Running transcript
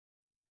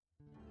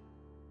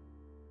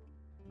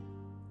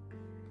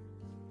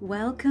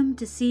Welcome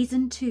to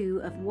Season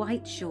 2 of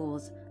White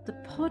Shores, the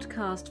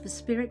podcast for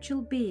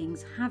spiritual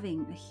beings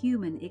having a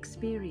human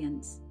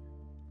experience.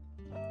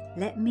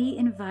 Let me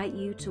invite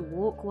you to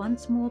walk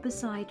once more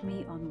beside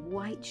me on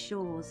white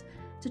shores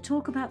to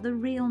talk about the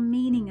real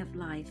meaning of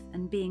life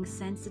and being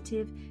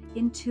sensitive,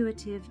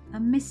 intuitive, a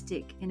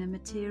mystic in a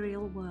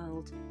material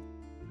world.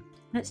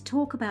 Let's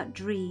talk about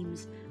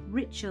dreams,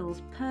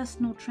 rituals,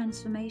 personal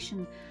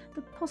transformation,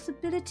 the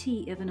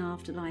possibility of an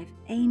afterlife,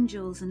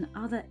 angels and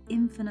other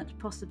infinite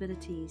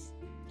possibilities.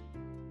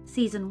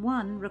 Season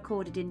 1,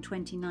 recorded in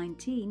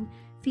 2019,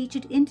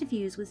 featured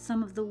interviews with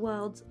some of the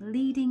world's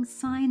leading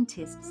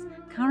scientists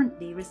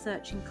currently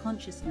researching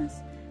consciousness,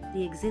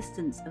 the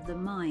existence of the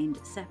mind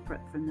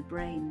separate from the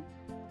brain.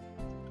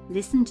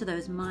 Listen to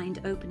those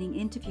mind-opening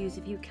interviews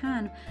if you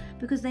can,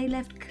 because they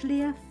left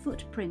clear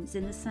footprints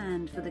in the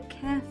sand for the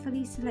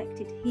carefully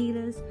selected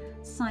healers,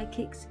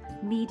 psychics,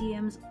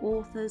 mediums,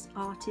 authors,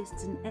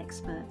 artists and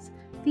experts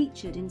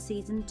featured in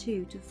Season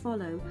 2 to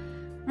follow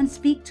and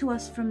speak to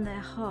us from their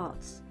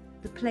hearts,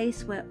 the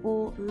place where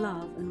all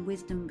love and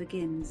wisdom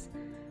begins,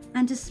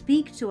 and to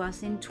speak to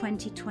us in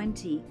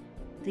 2020,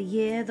 the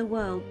year the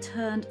world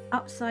turned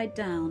upside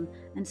down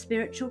and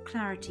spiritual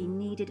clarity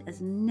needed as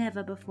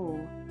never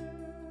before.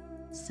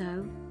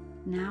 So,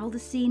 now the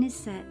scene is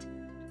set,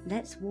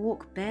 let's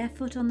walk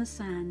barefoot on the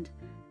sand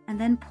and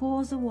then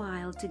pause a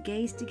while to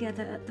gaze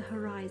together at the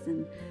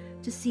horizon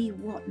to see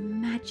what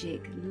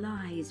magic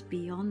lies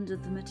beyond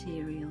the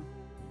material.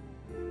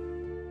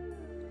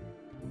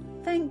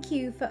 Thank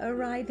you for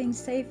arriving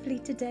safely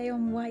today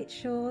on White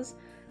Shores.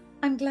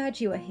 I'm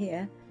glad you are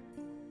here.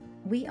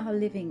 We are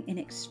living in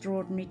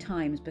extraordinary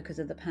times because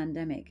of the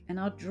pandemic, and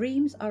our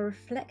dreams are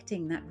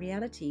reflecting that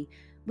reality,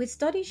 with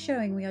studies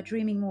showing we are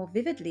dreaming more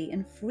vividly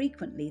and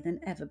frequently than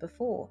ever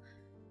before.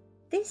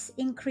 This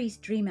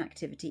increased dream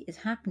activity is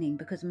happening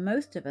because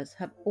most of us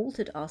have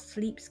altered our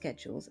sleep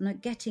schedules and are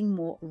getting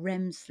more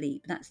REM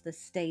sleep. That's the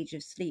stage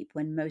of sleep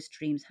when most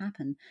dreams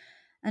happen.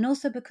 And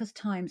also because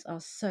times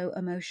are so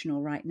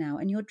emotional right now,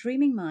 and your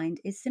dreaming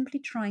mind is simply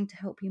trying to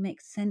help you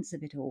make sense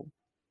of it all.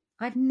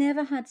 I've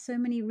never had so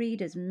many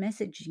readers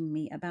messaging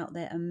me about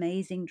their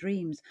amazing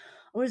dreams,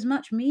 or as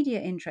much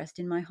media interest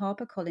in my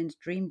HarperCollins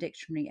Dream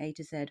Dictionary A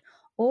to Z,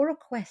 or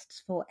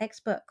requests for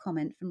expert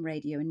comment from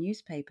radio and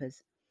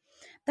newspapers.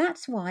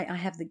 That's why I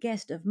have the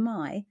guest of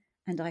my,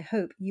 and I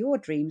hope your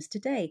dreams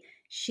today.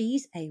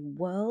 She's a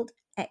world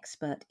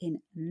expert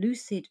in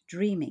lucid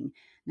dreaming.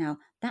 Now,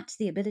 that's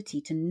the ability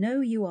to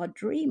know you are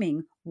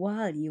dreaming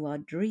while you are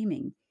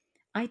dreaming.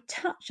 I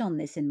touch on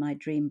this in my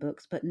dream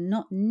books, but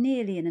not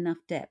nearly in enough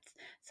depth,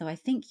 so I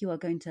think you are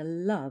going to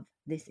love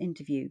this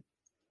interview.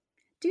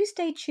 Do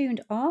stay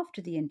tuned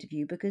after the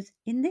interview, because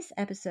in this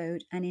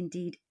episode, and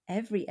indeed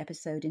every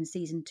episode in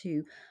Season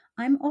 2,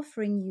 I'm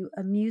offering you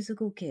a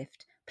musical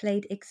gift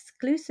played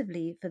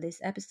exclusively for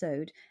this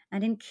episode,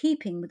 and in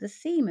keeping with the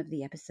theme of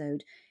the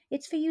episode.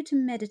 It's for you to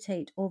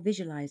meditate or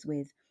visualize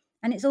with,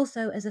 and it's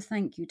also as a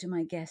thank you to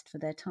my guest for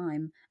their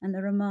time and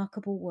the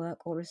remarkable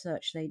work or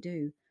research they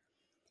do.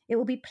 It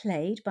will be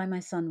played by my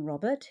son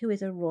Robert, who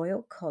is a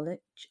Royal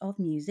College of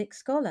Music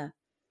scholar.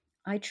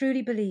 I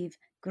truly believe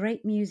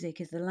great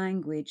music is the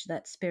language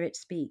that spirit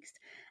speaks,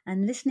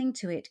 and listening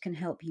to it can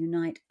help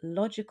unite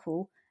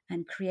logical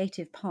and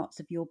creative parts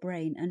of your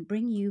brain and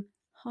bring you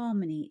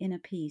harmony, inner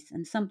peace,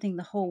 and something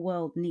the whole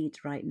world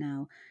needs right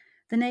now.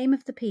 The name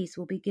of the piece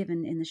will be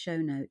given in the show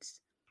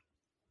notes.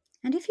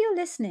 And if you're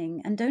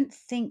listening and don't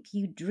think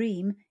you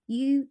dream,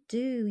 you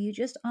do. You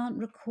just aren't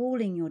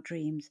recalling your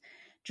dreams.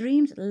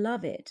 Dreams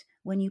love it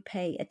when you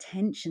pay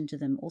attention to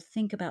them or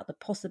think about the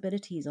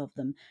possibilities of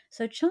them.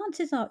 So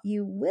chances are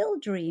you will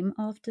dream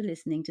after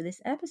listening to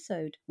this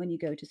episode when you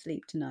go to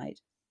sleep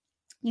tonight.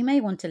 You may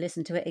want to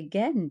listen to it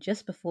again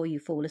just before you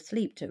fall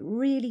asleep to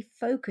really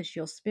focus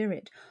your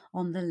spirit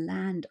on the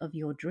land of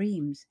your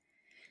dreams.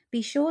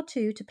 Be sure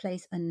to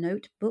place a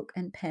notebook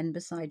and pen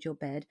beside your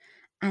bed,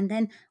 and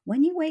then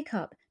when you wake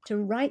up, to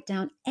write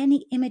down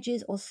any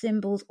images or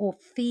symbols or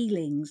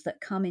feelings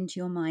that come into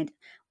your mind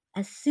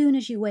as soon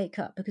as you wake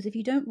up, because if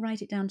you don't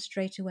write it down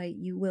straight away,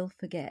 you will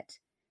forget.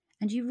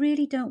 And you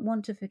really don't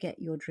want to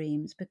forget your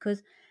dreams,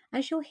 because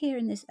as you'll hear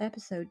in this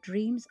episode,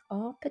 dreams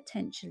are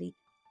potentially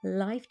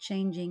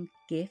life-changing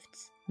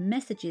gifts,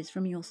 messages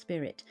from your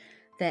spirit.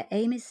 Their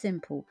aim is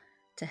simple: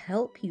 to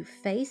help you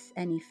face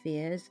any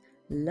fears,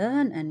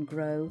 learn and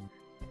grow,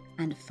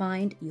 and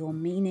find your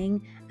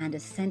meaning and a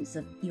sense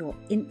of your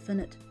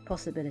infinite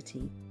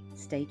possibility.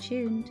 Stay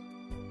tuned.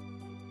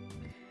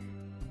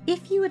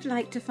 If you would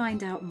like to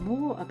find out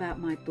more about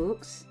my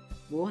books,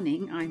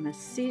 warning, I'm a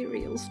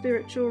serial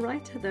spiritual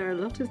writer, there are a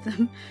lot of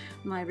them,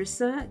 my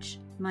research,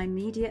 my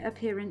media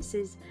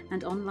appearances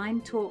and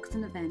online talks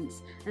and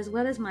events, as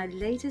well as my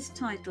latest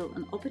title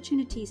and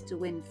opportunities to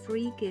win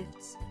free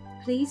gifts,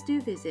 please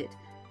do visit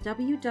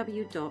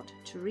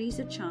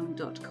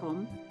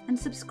www.teresachung.com and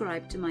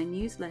subscribe to my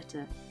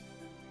newsletter.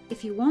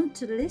 If you want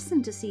to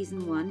listen to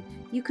season 1,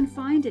 you can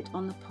find it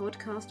on the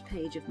podcast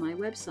page of my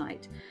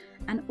website.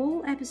 And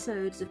all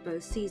episodes of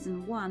both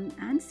season 1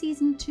 and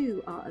season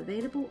 2 are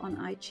available on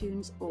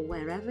iTunes or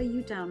wherever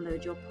you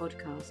download your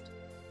podcast.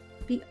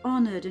 Be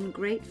honoured and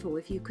grateful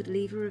if you could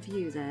leave a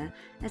review there,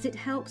 as it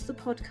helps the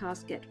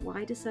podcast get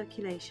wider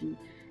circulation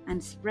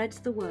and spreads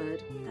the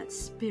word that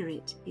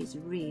spirit is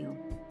real.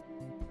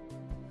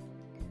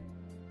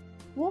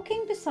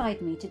 Walking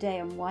beside me today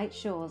on White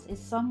Shores is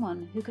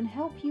someone who can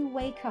help you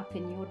wake up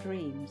in your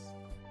dreams.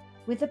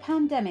 With the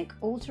pandemic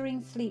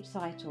altering sleep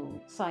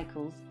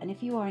cycles, and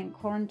if you are in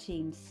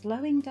quarantine,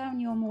 slowing down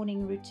your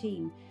morning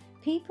routine,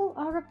 people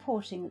are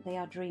reporting that they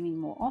are dreaming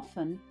more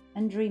often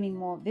and dreaming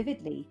more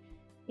vividly.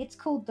 It's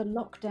called the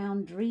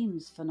lockdown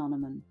dreams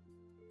phenomenon.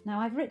 Now,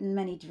 I've written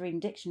many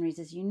dream dictionaries,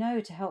 as you know,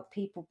 to help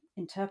people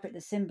interpret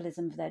the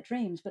symbolism of their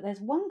dreams, but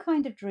there's one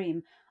kind of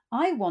dream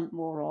I want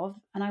more of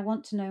and I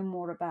want to know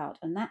more about,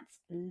 and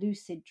that's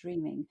lucid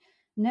dreaming.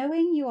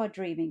 Knowing you are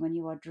dreaming when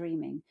you are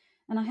dreaming.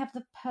 And I have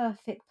the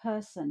perfect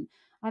person.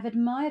 I've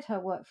admired her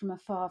work from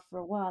afar for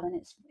a while, and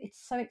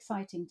it's so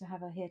exciting to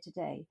have her here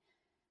today.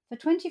 For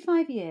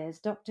 25 years,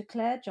 Dr.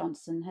 Claire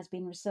Johnson has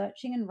been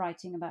researching and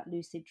writing about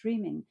lucid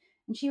dreaming,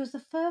 and she was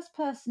the first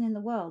person in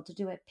the world to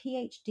do a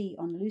PhD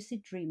on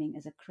lucid dreaming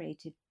as a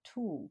creative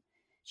tool.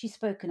 She's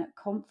spoken at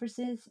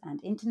conferences and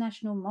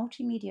international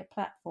multimedia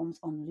platforms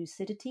on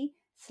lucidity,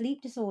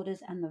 sleep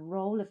disorders, and the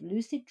role of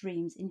lucid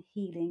dreams in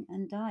healing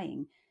and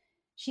dying.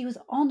 She was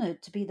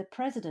honored to be the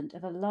president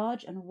of a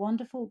large and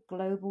wonderful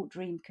global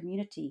dream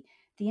community,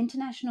 the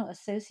International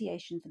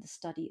Association for the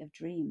Study of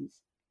Dreams.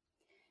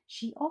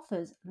 She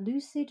offers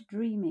lucid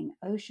dreaming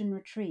ocean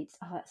retreats.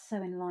 Oh, that's so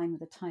in line with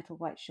the title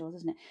White Shores,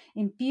 isn't it?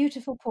 In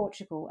beautiful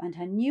Portugal. And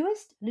her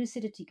newest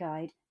lucidity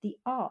guide, The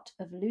Art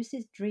of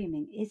Lucid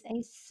Dreaming, is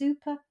a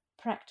super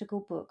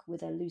practical book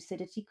with a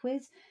lucidity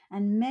quiz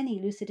and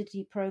many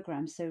lucidity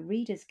programs so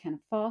readers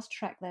can fast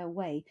track their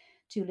way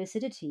to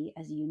lucidity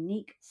as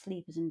unique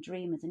sleepers and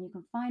dreamers. And you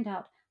can find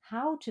out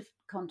how to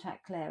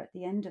contact Claire at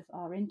the end of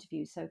our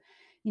interview. So,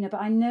 but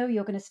I know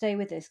you're going to stay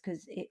with this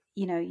because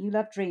you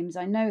love dreams.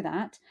 I know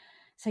that.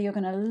 So you're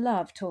going to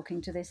love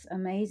talking to this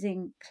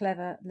amazing,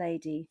 clever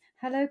lady.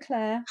 Hello,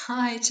 Claire.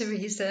 Hi,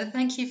 Teresa.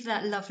 Thank you for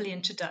that lovely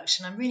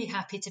introduction. I'm really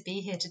happy to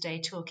be here today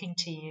talking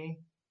to you.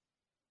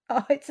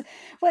 Oh,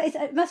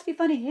 it must be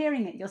funny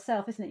hearing it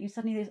yourself, isn't it? You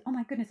suddenly realize, oh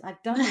my goodness,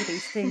 I've done all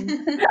these things.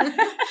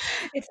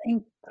 It's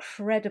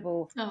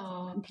incredible.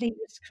 Oh.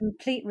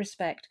 Complete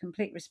respect.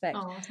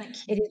 Oh, thank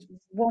you. It is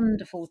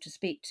wonderful to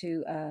speak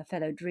to a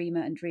fellow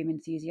dreamer and dream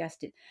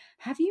enthusiast.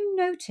 Have you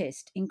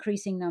noticed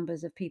increasing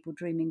numbers of people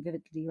dreaming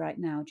vividly right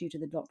now due to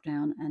the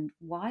lockdown, and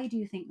why do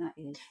you think that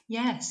is?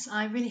 Yes,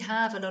 I really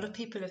have. A lot of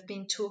people have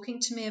been talking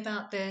to me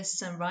about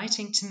this and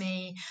writing to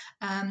me.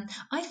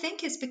 I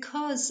think it's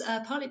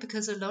partly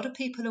because a lot of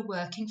people are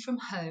working from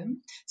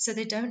home, so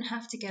they don't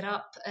have to get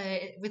up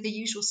with the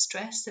usual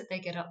stress that they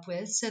get up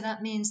with. So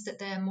that means that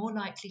they're more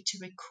likely to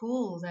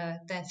recall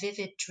their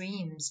vivid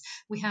dreams.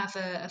 We have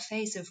a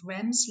phase of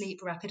REM sleep,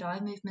 rapid eye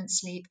movement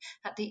sleep,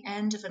 at the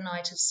end of a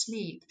night of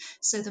sleep.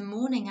 So the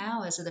morning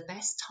hours are the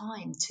best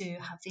time to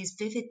have these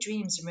vivid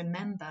dreams and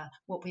remember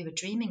what we were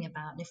dreaming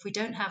about. And if we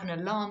don't have an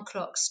alarm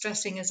clock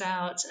stressing us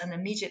out and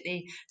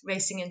immediately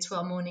racing into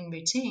our morning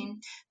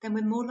routine, then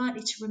we're more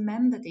likely to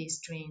remember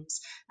these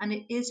dreams. And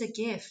it is a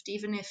gift,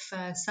 even if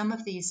some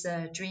of these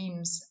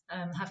dreams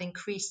have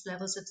increased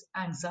levels of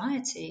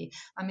anxiety.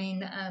 I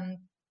mean,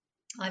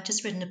 I've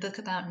just written a book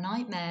about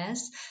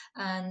nightmares,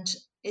 and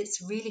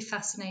it's really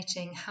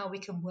fascinating how we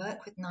can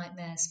work with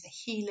nightmares for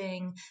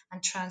healing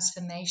and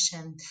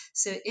transformation.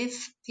 So,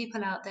 if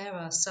people out there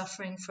are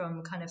suffering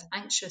from kind of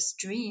anxious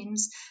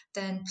dreams,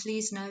 then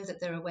please know that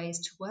there are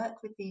ways to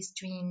work with these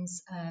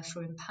dreams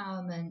for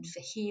empowerment,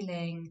 for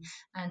healing,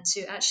 and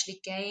to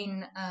actually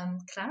gain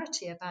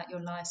clarity about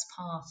your life's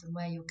path and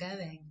where you're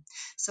going.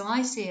 So,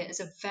 I see it as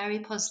a very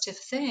positive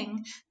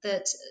thing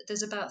that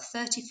there's about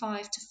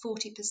 35 to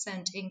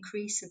 40%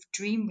 increase of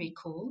dream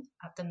recall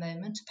at the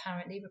moment,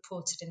 apparently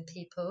reported in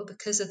people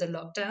because of the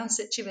lockdown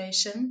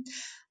situation.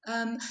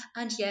 And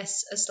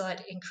yes, a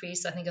slight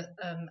increase, I think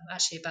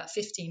actually about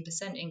 15%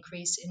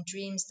 increase in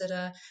dreams that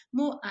are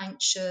more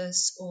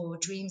anxious, or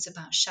dreams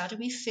about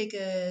shadowy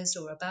figures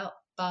or about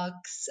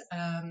bugs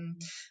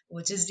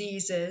or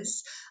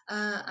diseases.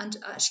 And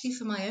actually,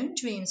 for my own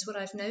dreams, what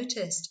I've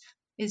noticed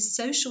is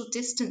social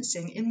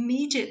distancing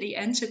immediately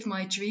entered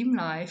my dream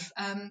life.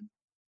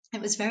 It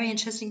was very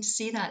interesting to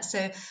see that.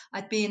 So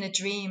I'd be in a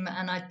dream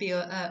and I'd be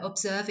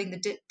observing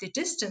the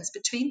distance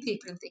between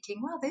people and thinking,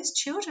 wow, those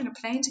children are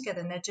playing together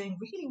and they're doing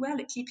really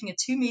well at keeping a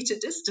 2 meter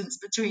distance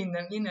between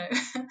them,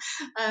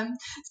 um,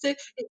 so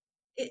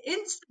it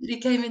instantly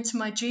came into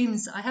my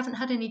dreams. I haven't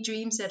had any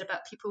dreams yet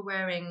about people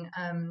wearing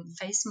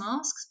face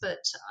masks,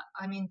 but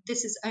I mean,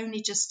 this is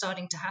only just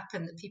starting to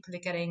happen that people are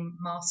getting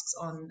masks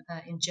on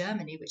in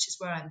Germany, which is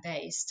where I'm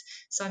based.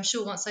 So I'm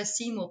sure once I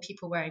see more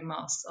people wearing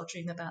masks, I'll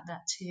dream about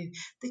that too.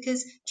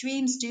 Because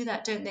dreams do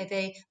that, don't they?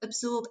 They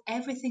absorb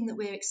everything that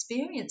we're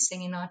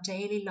experiencing in our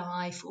daily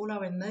life, all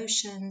our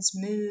emotions,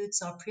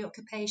 moods, our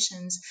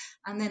preoccupations,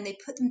 and then they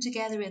put them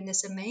together in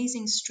this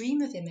amazing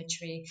stream of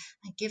imagery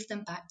and give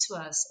them back to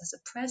us as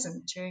a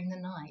present during the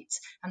night.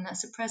 And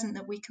that's a present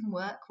that we can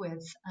work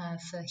with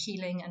for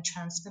healing and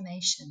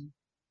transformation.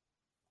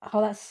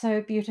 Oh, that's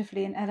so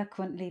beautifully and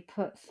eloquently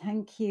put.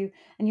 Thank you.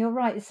 And you're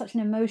right. It's such an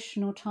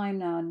emotional time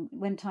now, and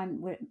when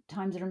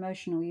times are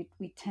emotional,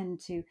 we tend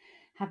to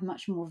have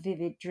much more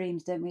vivid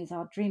dreams, don't we? As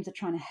our dreams are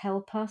trying to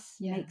help us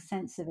Yeah. make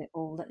sense of it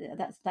all.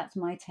 That's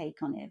my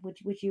take on it.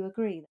 Would you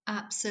agree?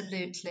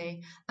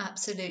 Absolutely,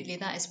 absolutely.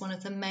 That is one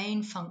of the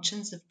main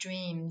functions of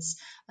dreams,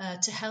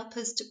 to help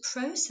us to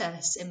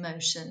process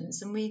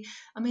emotions. And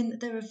I mean,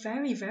 there are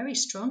very, very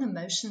strong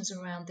emotions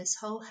around this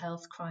whole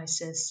health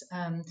crisis.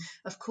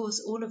 Of course,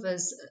 all of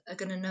us are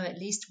going to know at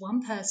least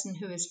one person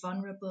who is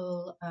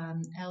vulnerable,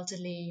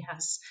 elderly,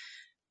 has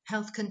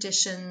health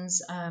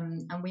conditions,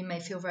 and we may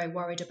feel very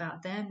worried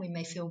about them. We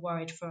may feel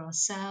worried for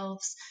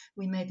ourselves.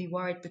 We may be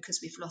worried because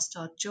we've lost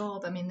our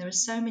job. I mean, there are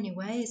so many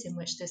ways in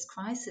which this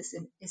crisis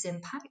is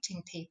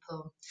impacting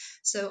people.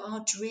 So,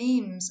 our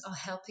dreams are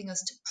helping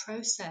us to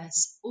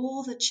process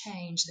all the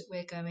change that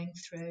we're going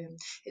through.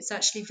 It's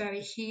actually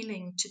very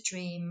healing to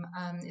dream.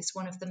 It's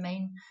one of the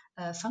main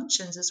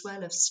functions as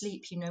well of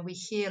sleep. You know, we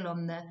heal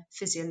on the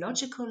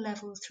physiological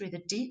level through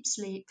the deep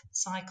sleep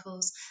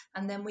cycles,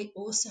 and then we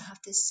also have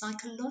this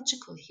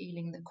psychological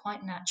healing that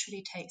quite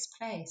naturally takes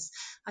place.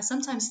 I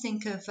sometimes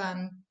think of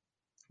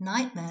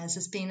nightmares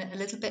as being a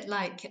little bit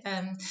like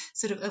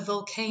sort of a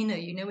volcano.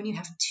 You know, when you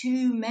have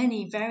too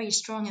many very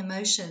strong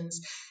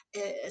emotions,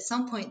 at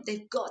some point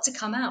they've got to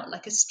come out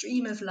like a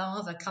stream of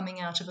lava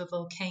coming out of a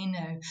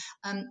volcano,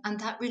 and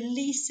that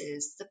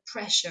releases the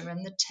pressure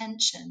and the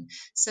tension.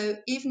 So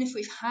even if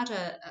we've had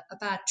a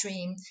bad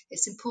dream,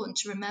 it's important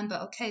to remember,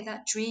 okay,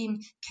 that dream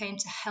came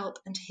to help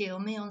and heal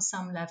me on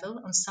some level.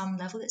 On some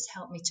level, it's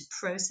helped me to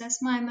process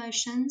my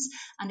emotions,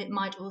 and it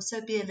might also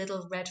be a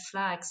little red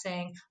flag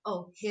saying,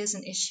 oh, here's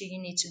an issue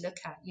you need to look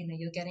at. You know,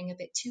 you're getting a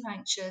bit too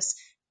anxious.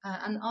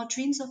 And our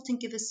dreams often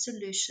give us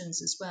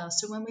solutions as well.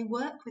 So when we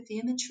work with the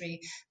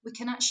imagery, we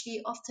can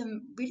actually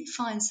often really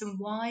find some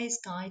wise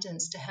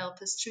guidance to help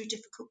us through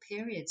difficult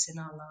periods in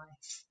our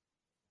life.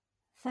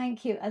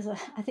 Thank you.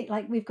 I think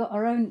like we've got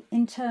our own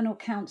internal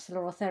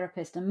counselor or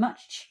therapist, and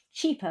much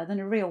cheaper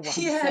than a real one.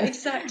 Yeah, So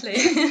exactly.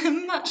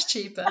 Much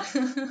cheaper.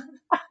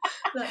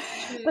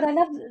 That's but true. I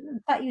love the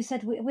fact you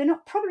said we're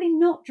not probably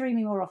not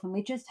dreaming more often.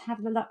 We just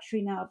have the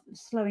luxury now of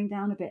slowing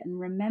down a bit and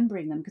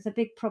remembering them. Because a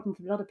big problem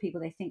for a lot of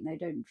people, they think they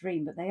don't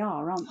dream, but they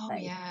are, aren't Oh,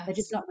 they? They're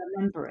just yes. not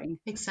remembering.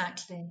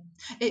 Exactly.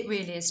 It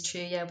really is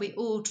true. Yeah, we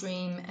all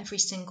dream every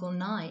single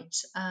night.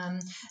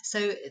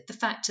 So the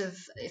fact of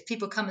if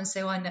people come and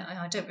say, "Oh,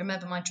 I don't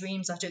remember my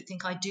dreams. I don't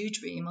think I do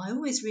dream," I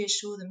always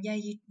reassure them, "Yeah,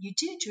 you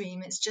do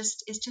dream. It's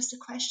just a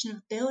question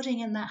of building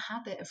in that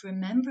habit of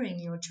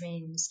remembering your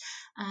dreams."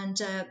 And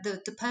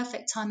the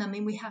perfect time. I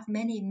mean, we have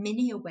many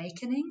mini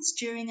awakenings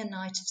during a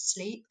night of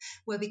sleep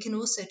where we can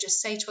also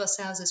just say to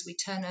ourselves as we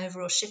turn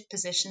over or shift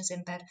positions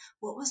in bed,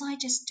 "What was I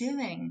just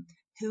doing?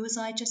 Who was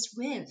I just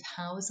with?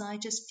 How was I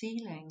just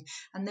feeling?"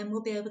 And then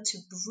we'll be able to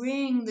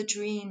bring the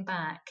dream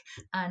back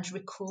and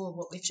recall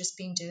what we've just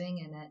been doing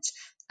in it.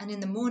 And in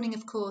the morning,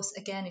 of course,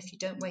 again, if you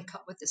don't wake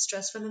up with the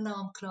stressful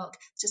alarm clock,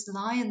 just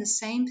lie in the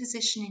same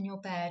position in your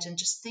bed and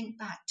just think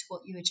back to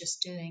what you were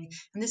just doing.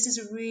 And this is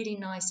a really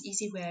nice,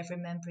 easy way of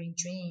remembering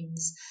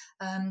dreams.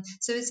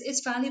 So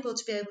it's valuable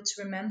to be able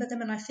to remember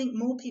them. And I think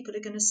more people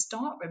are going to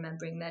start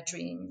remembering their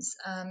dreams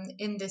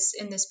in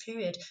this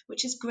period,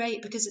 which is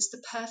great because it's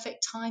the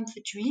perfect time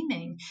for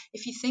dreaming.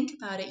 If you think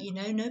about it, you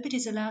know,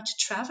 nobody's allowed to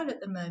travel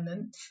at the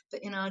moment,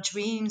 but in our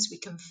dreams, we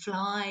can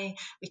fly,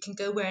 we can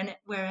go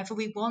wherever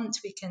we want.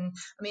 I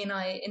mean,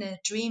 in a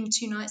dream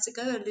 2 nights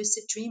ago, a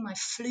lucid dream, I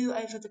flew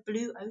over the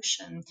blue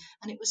ocean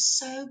and it was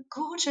so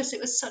gorgeous.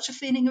 It was such a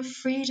feeling of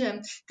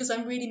freedom because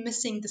I'm really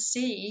missing the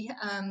sea.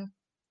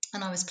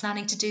 And I was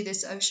planning to do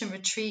this ocean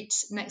retreat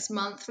next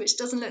month, which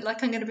doesn't look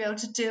like I'm going to be able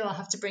to do. I'll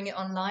have to bring it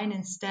online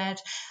instead.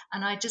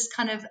 And I just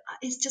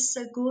it's just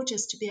so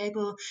gorgeous to be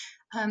able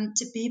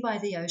to be by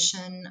the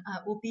ocean,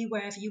 or be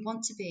wherever you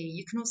want to be.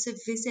 You can also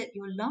visit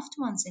your loved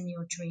ones in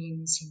your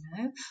dreams. You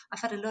know, I've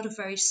had a lot of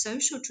very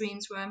social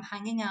dreams where I'm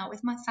hanging out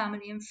with my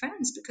family and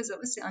friends because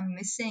obviously I'm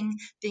missing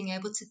being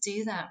able to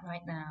do that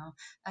right now.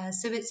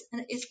 So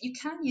you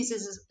can use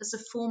it as a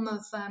form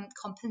of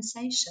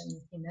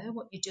compensation. You know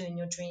what you do in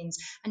your dreams,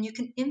 and you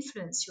can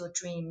influence your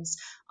dreams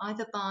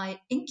either by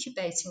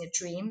incubating a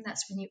dream.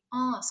 That's when you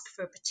ask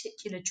for a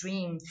particular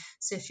dream.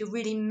 So if you're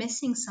really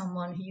missing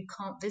someone who you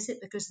can't visit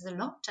because of the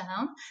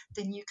lockdown,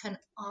 then you can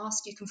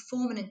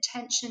form an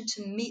intention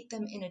to meet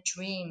them in a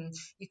dream.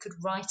 You could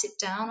write it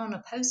down on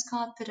a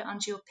postcard, put it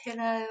under your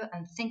pillow,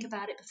 and think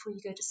about it before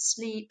you go to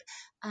sleep,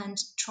 and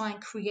try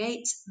and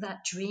create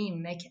that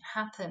dream, make it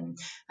happen.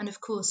 And of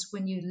course,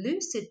 when you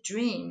lucid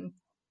dream,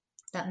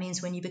 that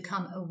means when you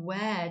become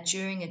aware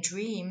during a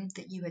dream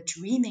that you are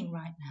dreaming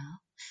right now,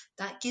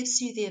 that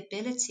gives you the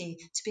ability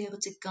to be able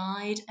to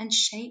guide and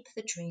shape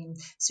the dream.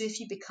 So if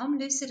you become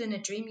lucid in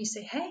a dream, you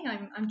say, "Hey,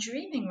 I'm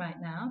dreaming right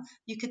now."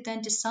 You could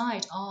then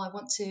decide, "Oh, I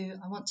want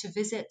to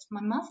visit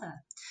my mother."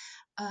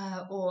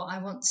 Or I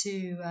want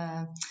to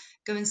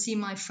go and see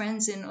my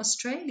friends in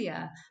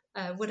Australia,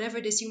 whatever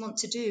it is you want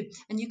to do.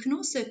 And you can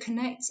also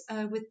connect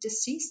with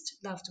deceased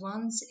loved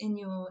ones in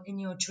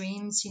your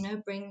dreams.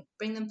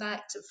 Bring them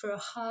back for a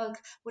hug,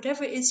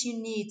 whatever it is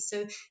you need.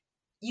 So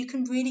you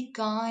can really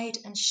guide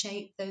and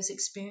shape those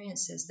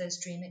experiences, those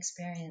dream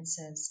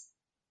experiences.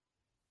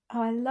 Oh,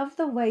 I love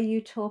the way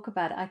you talk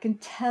about it. I can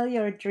tell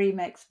you're a dream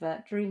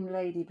expert, dream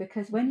lady,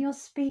 because when you're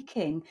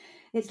speaking,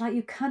 it's like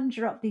you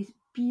conjure up these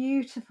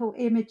beautiful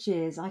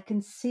images. I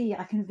can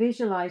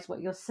visualize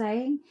what you're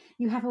saying.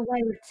 You have a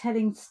way of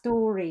telling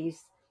stories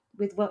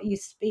with what you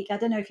speak. I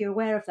don't know if you're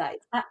aware of that.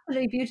 It's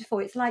absolutely beautiful.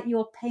 It's like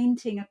you're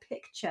painting a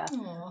picture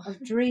Oh,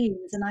 of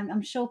dreams, and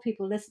I'm sure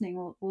people listening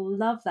will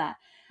love that.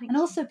 thank And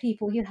you. also,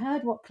 people, you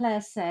heard what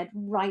Claire said,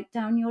 write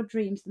down your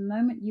dreams the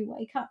moment you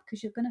wake up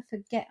because you're going to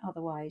forget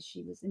otherwise.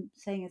 She was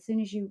saying as soon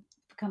as you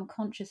become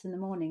conscious in the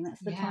morning, that's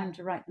the Yeah. time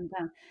to write them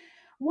down.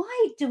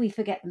 Why do we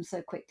forget them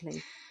so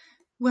quickly?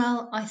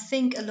 Well, I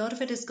think a lot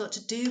of it has got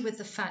to do with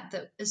the fact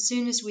that as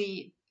soon as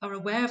we are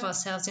aware of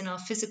ourselves in our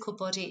physical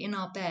body, in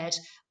our bed,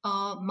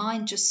 our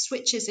mind just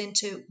switches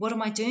into, what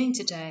am I doing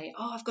today?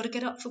 Oh, I've got to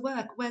get up for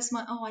work.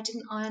 I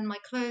didn't iron my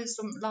clothes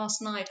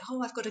last night.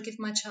 Oh, I've got to give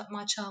my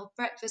child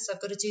breakfast.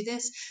 I've got to do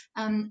this.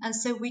 And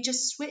so we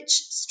just switch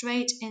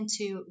straight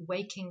into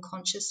waking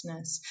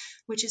consciousness,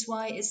 which is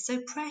why it's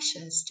so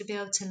precious to be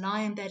able to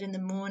lie in bed in the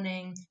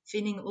morning,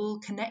 feeling all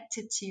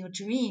connected to your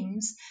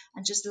dreams,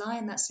 and just lie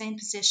in that same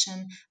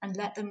position and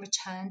let them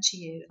return to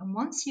you. And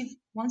once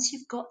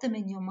you've got them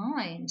in your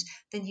mind,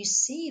 then you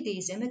see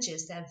these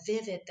images. They're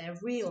vivid, they're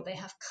real, they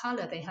have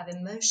color, they have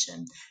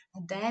emotion.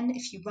 And then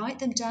if you write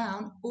them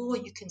down, or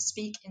you can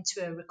speak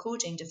into a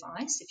recording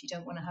device if you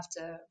don't want to have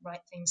to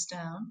write things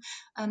down,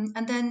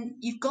 and then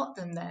you've got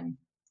them then.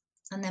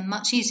 And they're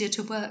much easier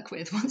to work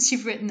with once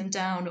you've written them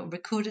down or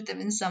recorded them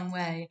in some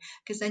way,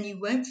 because then you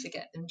won't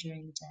forget them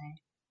during the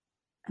day.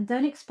 And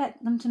don't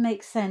expect them to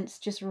make sense.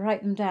 Just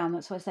write them down.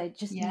 That's what I say.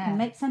 Just you can Yeah.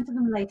 make sense of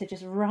them later.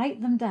 Just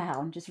write them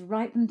down. Just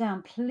write them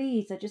down,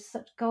 please. They're just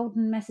such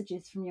golden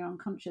messages from your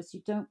unconscious.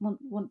 You don't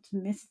want to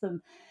miss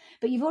them.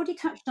 But you've already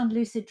touched on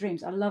lucid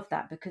dreams. I love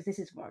that because this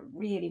is what I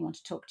really want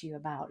to talk to you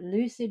about.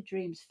 Lucid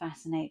dreams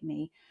fascinate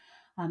me.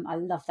 I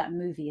love that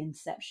movie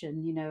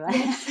Inception.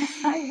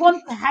 Yes. I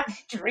want to have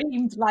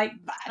dreams like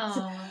that.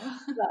 Oh.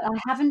 But I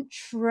haven't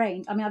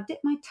trained. I mean, I've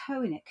dipped my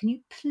toe in it. Can you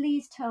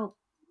please tell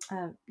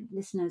uh,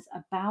 listeners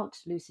about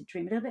lucid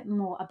dream a little bit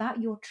more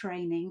about your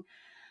training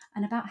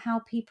and about how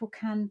people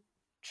can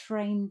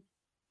train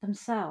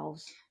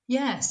themselves?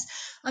 Yes,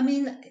 I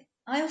mean,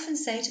 I often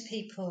say to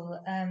people,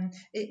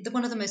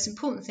 one of the most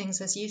important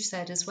things, as you've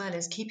said as well,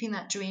 is keeping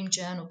that dream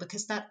journal,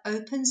 because that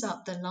opens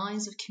up the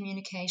lines of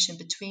communication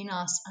between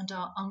us and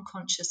our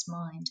unconscious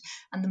mind.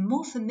 And the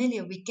more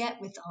familiar we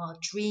get with our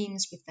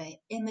dreams, with their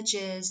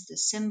images, the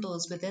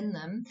symbols within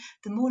them,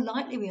 the more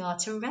likely we are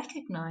to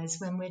recognize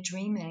when we're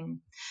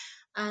dreaming.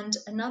 And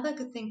another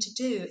good thing to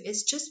do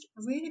is just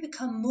really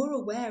become more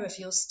aware of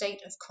your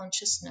state of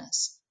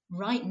consciousness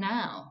right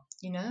now.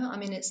 I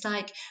mean, it's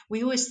like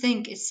we always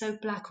think it's so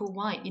black or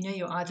white,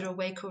 you're either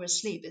awake or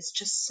asleep. It's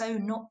just so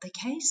not the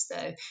case,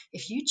 though.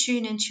 If you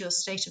tune into your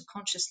state of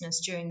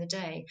consciousness during the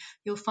day,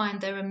 you'll find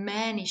there are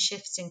many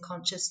shifts in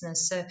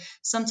consciousness. So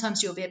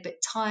sometimes you'll be a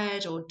bit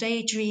tired or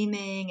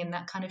daydreaming in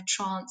that kind of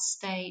trance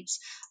state.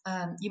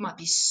 You might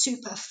be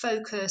super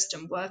focused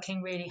and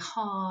working really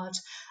hard.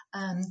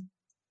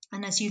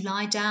 And as you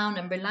lie down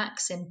and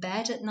relax in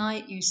bed at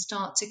night, you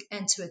start to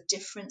enter a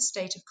different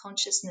state of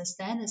consciousness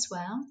then as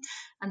well.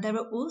 And there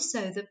are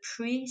also the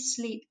pre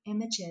sleep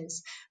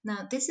images.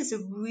 Now, this is a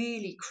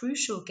really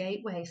crucial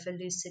gateway for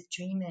lucid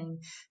dreaming.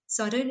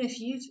 So I don't know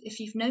if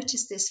you've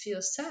noticed this for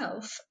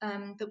yourself,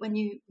 but when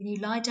you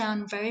lie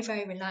down very,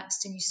 very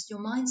relaxed and your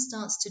mind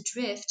starts to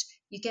drift,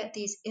 you get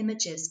these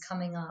images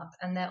coming up,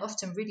 and they're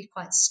often really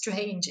quite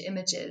strange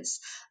images.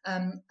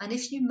 And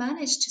if you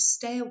manage to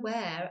stay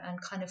aware and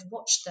kind of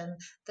watch them,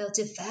 they'll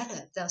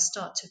develop, they'll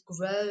start to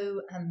grow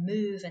and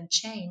move and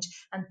change.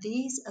 And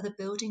these are the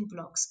building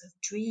blocks of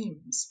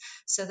dreams.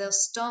 So they'll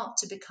start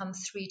to become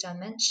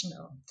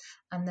three-dimensional,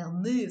 and they'll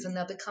move and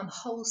they'll become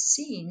whole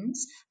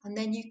scenes. And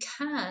then you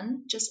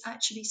can just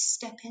actually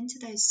step into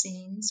those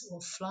scenes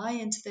or fly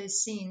into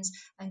those scenes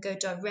and go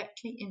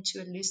directly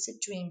into a lucid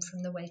dream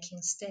from the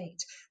waking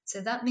state.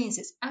 So that means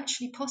it's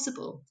actually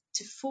possible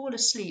to fall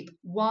asleep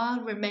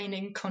while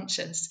remaining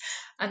conscious.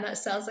 And that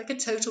sounds like a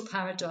total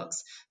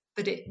paradox,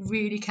 but it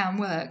really can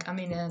work. I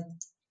mean,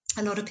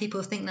 A lot of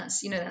people think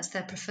that's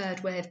their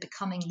preferred way of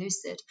becoming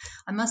lucid.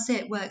 I must say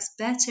it works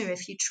better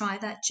if you try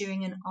that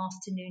during an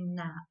afternoon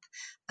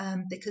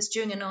nap, because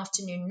during an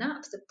afternoon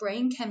nap, the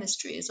brain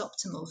chemistry is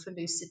optimal for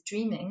lucid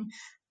dreaming.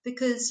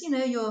 Because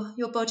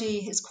your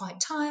body is quite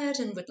tired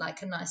and would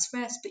like a nice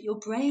rest, but your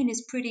brain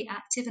is pretty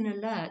active and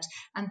alert,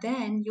 and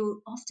then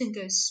you'll often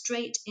go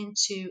straight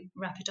into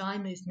rapid eye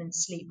movement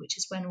sleep, which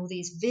is when all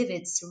these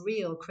vivid,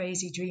 surreal,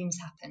 crazy dreams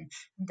happen.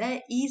 And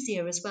they're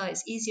easier as well.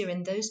 It's easier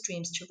in those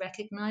dreams to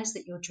recognize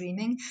that you're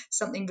dreaming.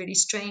 Something really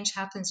strange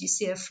happens. You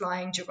see a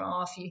flying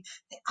giraffe. You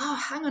think, oh,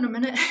 hang on a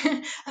minute,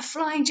 a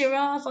flying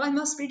giraffe. I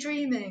must be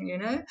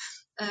dreaming.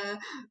 Uh,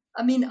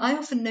 I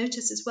often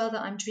notice as well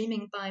that I'm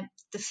dreaming by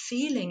the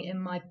feeling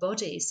in my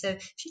body. So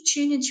if you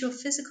tune into your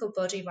physical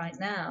body right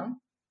now,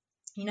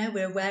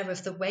 we're aware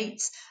of the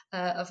weight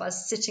of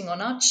us sitting on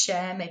our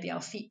chair, maybe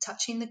our feet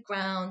touching the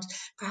ground.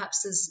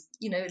 Perhaps there's,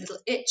 a little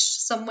itch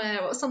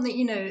somewhere or something,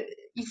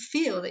 you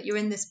feel that you're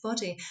in this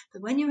body.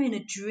 But when you're in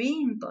a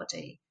dream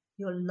body,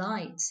 you're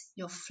light,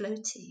 you're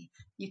floaty.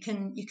 You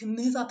can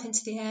move up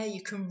into the air,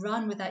 you can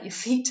run without your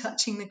feet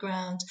touching the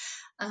ground.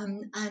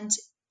 And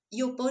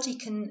your body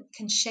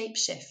can shape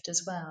shift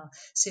as well.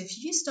 So if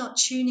you start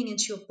tuning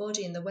into your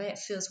body and the way it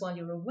feels while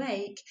you're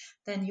awake,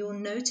 then you'll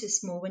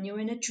notice more when you're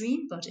in a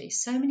dream body.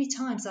 So many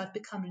times I've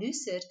become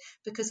lucid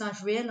because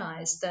I've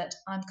realized that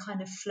I'm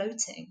kind of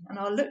floating, and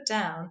I'll look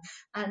down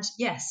and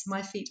yes,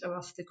 my feet are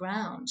off the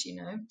ground.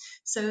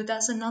 So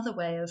that's another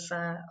way of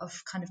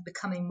kind of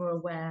becoming more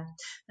aware.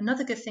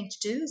 Another good thing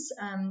to do is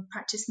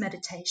practice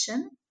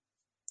meditation.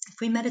 If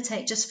we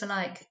meditate just for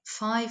like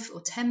 5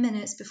 or 10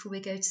 minutes before we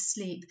go to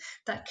sleep,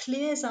 that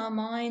clears our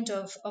mind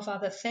of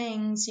other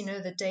things,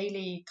 the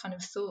daily kind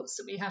of thoughts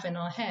that we have in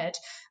our head,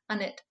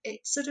 and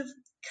it sort of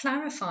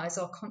clarifies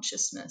our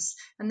consciousness.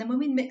 And then when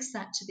we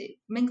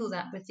mingle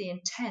that with the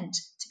intent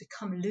to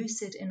become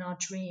lucid in our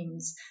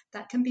dreams,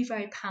 that can be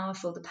very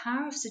powerful. The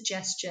power of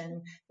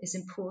suggestion is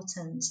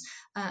important,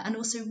 and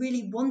also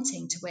really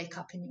wanting to wake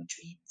up in your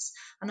dreams.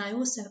 And I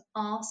also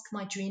ask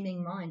my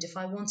dreaming mind if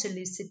I want a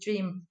lucid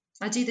dream.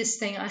 I do this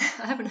thing, I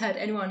haven't heard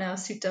anyone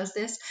else who does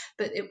this,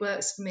 but it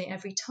works for me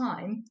every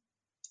time.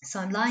 So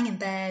I'm lying in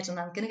bed and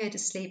I'm going to go to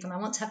sleep and I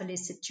want to have a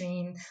lucid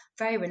dream,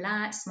 very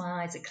relaxed,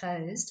 my eyes are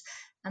closed.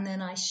 And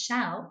then I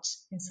shout,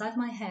 inside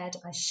my head,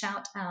 I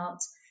shout out,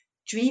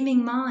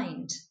 dreaming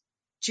mind,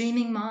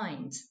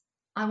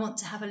 I want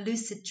to have a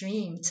lucid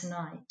dream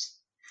tonight.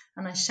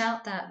 And I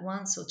shout that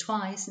once or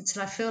twice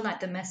until I feel like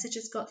the message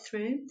has got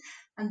through.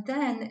 And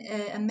then,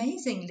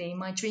 amazingly,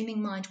 my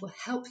dreaming mind will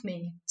help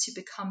me to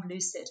become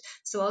lucid.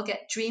 So I'll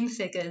get dream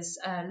figures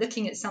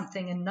looking at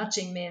something and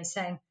nudging me and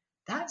saying,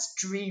 that's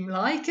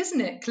dreamlike,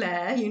 isn't it,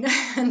 Claire?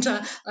 And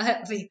I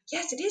have to be,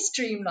 yes, it is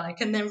dreamlike,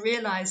 and then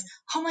realize,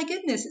 oh my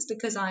goodness, it's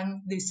because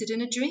I'm lucid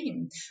in a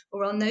dream.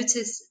 Or I'll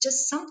notice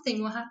just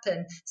something will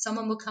happen.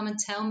 Someone will come and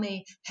tell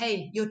me,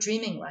 hey, you're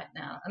dreaming right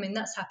now.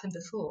 That's happened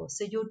before.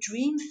 So your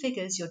dream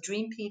figures, your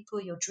dream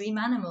people, your dream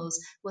animals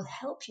will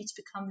help you to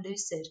become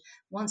lucid.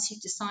 Once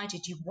you've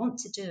decided you want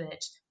to do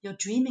it, your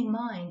dreaming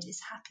mind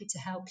is happy to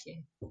help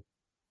you.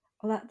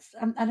 Well,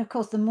 that's and of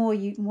course, the more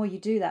you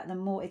do that, the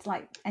more it's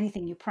like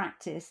anything you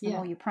practice. The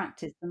more you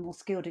practice, the more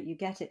skilled at you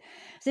get it.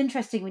 It's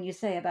interesting when you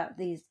say about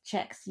these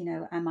checks.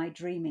 Am I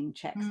dreaming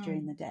checks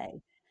during the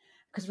day?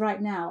 Because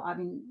right now,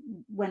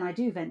 when I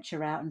do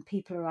venture out and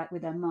people are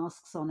with their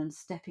masks on and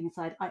stepping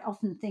aside, I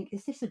often think,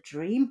 is this a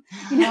dream?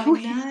 I know,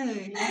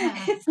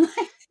 yeah. It's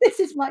like, this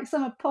is like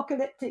some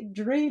apocalyptic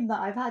dream that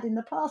I've had in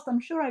the past. I'm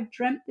sure I've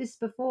dreamt this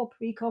before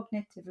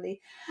precognitively.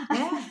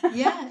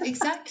 Yeah,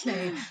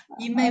 exactly.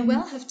 You may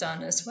well have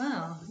done as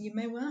well. You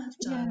may well have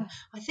done. Yeah.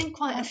 I think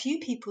quite a few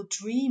people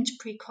dreamed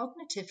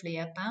precognitively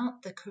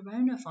about the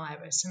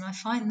coronavirus, and I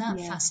find that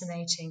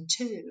fascinating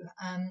too.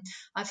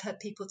 I've heard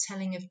people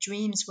telling of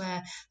dreams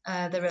where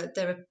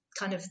there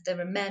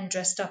are men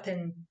dressed up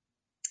in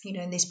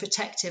these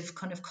protective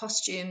kind of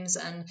costumes,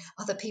 and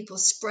other people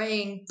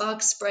spraying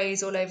bug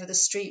sprays all over the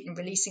street and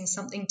releasing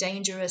something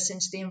dangerous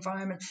into the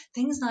environment,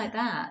 things like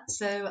that.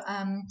 So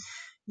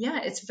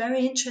it's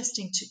very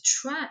interesting to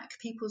track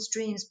people's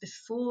dreams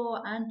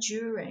before and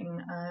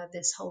during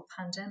this whole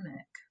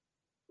pandemic.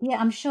 Yeah,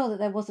 I'm sure that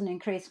there was an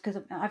increase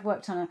because I've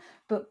worked on a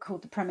book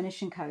called The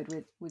Premonition Code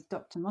with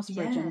Dr.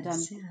 Mossbridge, and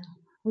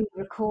we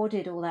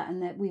recorded all that,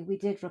 and that we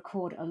did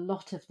record a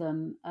lot of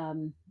them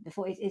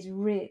before. It's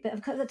really,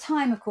 but at the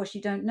time, of course,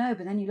 you don't know,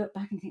 but then you look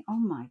back and think, oh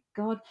my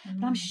God.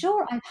 But I'm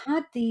sure I've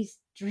had these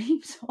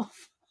dreams of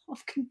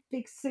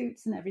big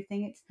suits and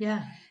everything.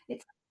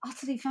 It's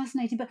utterly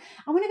fascinating. But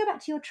I want to go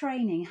back to your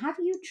training. Have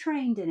you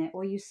trained in it,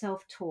 or are you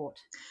self-taught?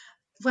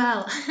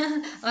 Well,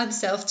 I'm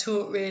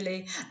self-taught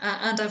really,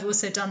 and I've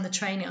also done the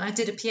training. I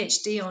did a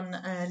PhD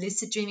on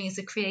lucid dreaming as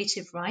a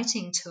creative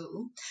writing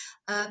tool.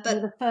 But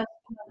you're the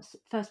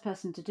first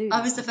person to do that.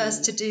 I was the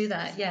first to do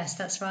that. Yes,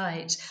 that's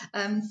right.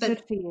 But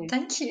good for you.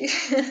 Thank you.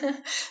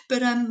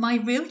 But my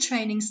real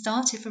training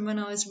started from when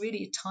I was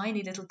really a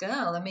tiny little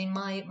girl.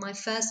 My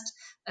first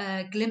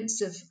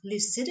glimpse of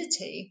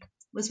lucidity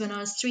was when I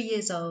was 3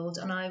 years old,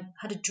 and I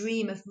had a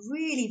dream, a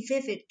really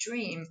vivid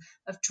dream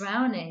of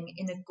drowning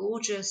in a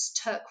gorgeous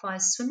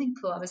turquoise swimming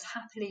pool. I was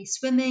happily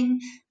swimming,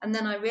 and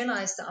then I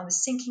realized that I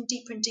was sinking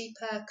deeper and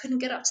deeper, couldn't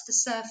get up to the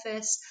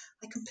surface.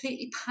 I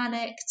completely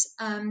panicked.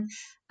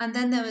 And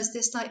then there was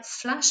this like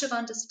flash of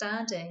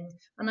understanding,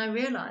 and I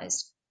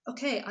realized,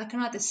 okay, I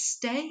can either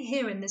stay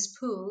here in this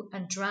pool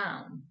and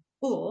drown,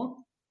 or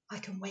I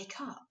can wake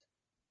up.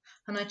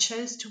 And I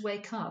chose to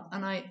wake up,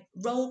 and I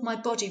rolled my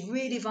body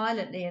really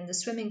violently in the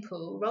swimming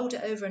pool, rolled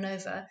it over and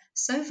over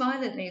so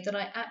violently that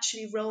I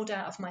actually rolled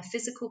out of my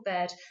physical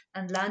bed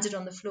and landed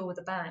on the floor with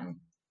a bang.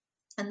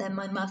 And then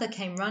my mother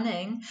came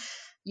running,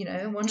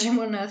 wondering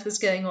what on earth was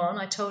going on.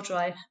 I told her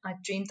I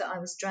dreamed that I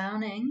was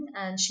drowning,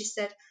 and she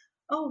said,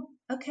 "Oh,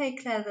 okay,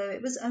 Claire, though,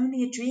 it was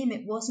only a dream,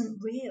 it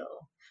wasn't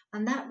real."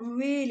 And that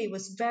really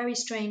was a very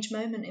strange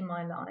moment in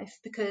my life,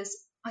 because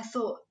I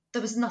thought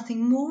there was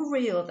nothing more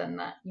real than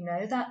that.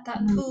 That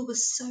Mm. pool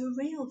was so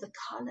real, the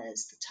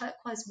colors, the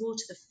turquoise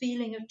water, the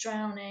feeling of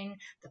drowning,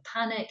 the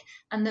panic,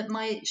 and that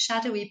my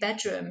shadowy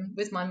bedroom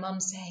with my mum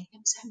saying it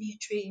was only a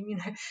dream,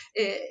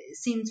 it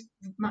seemed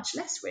much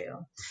less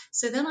real.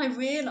 So then I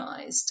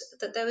realized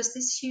that there was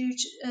this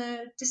huge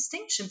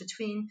distinction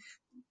between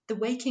the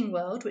waking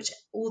world, which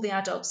all the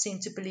adults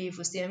seemed to believe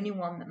was the only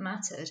one that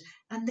mattered,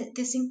 and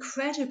this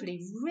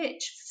incredibly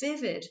rich,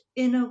 vivid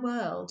inner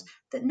world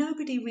that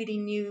nobody really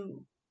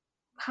knew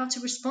how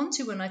to respond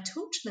to when I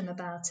talked to them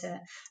about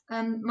it.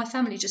 My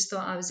family just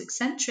thought I was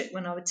eccentric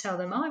when I would tell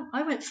them,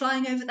 I went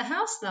flying over the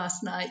house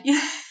last night.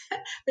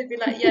 They'd be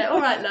like, yeah, all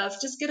right, love,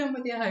 just get on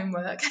with your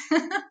homework.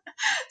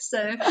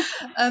 so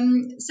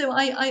so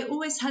I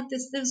always had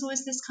this, there was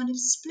always this kind of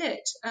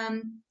split.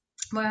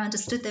 Where I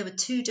understood there were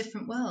two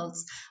different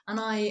worlds. And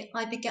I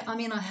began,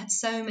 I had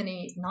so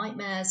many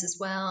nightmares as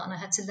well, and I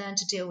had to learn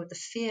to deal with the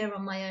fear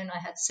on my own. I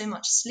had so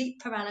much sleep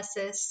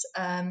paralysis,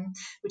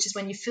 which is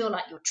when you feel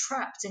like you're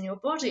trapped in your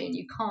body and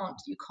you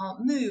can't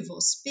move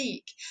or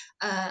speak,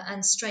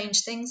 and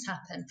strange things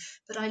happen.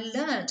 But I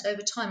learned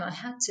over time, I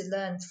had to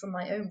learn from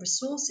my own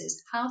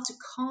resources how to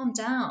calm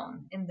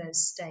down in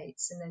those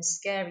states, in those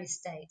scary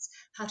states,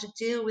 how to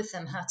deal with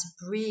them, how to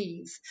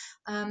breathe.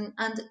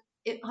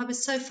 I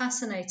was so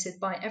fascinated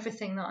by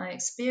everything that I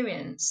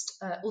experienced,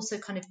 also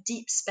kind of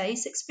deep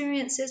space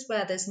experiences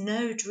where there's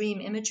no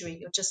dream imagery.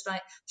 You're just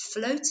like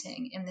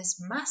floating in this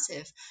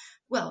massive,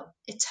 well,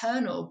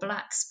 eternal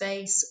black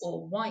space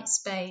or white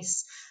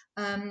space.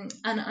 And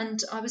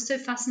I was so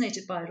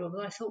fascinated by it all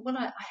that I thought, well,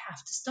 I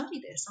have to study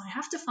this. I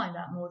have to find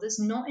out more. There's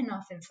not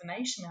enough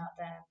information out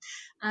there.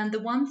 And the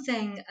one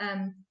thing,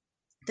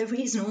 the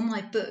reason all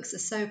my books are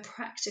so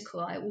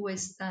practical, I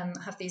always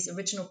have these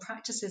original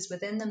practices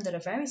within them that are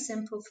very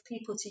simple for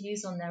people to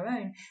use on their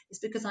own, is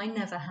because I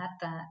never had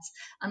that.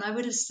 And I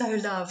would have so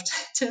loved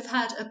to have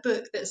had a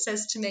book that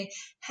says to me,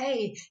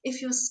 hey,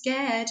 if you're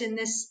scared in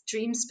this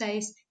dream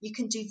space, you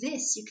can do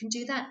this, you can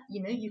do that.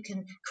 You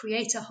can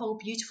create a whole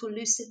beautiful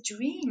lucid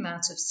dream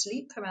out of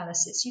sleep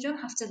paralysis. You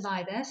don't have to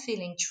lie there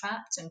feeling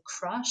trapped and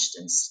crushed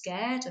and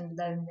scared and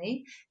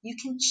lonely. You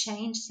can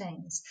change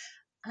things.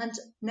 And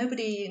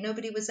nobody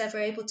was ever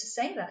able to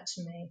say that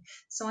to me.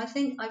 So I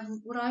think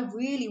what I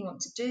really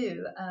want to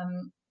do,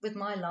 with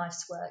my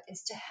life's work,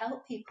 is to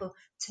help people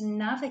to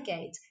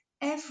navigate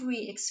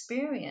every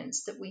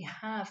experience that we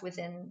have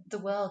within the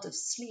world of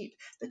sleep,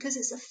 because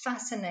it's a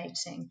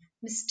fascinating,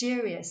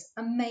 mysterious,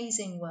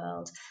 amazing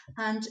world,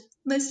 and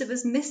most of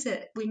us miss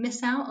it. We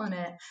miss out on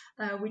it.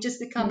 We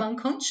just become Mm.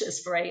 unconscious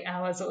for 8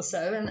 hours or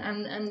so,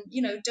 and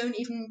don't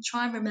even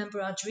try and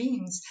remember our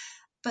dreams.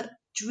 But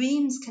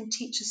dreams can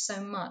teach us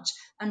so much,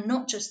 and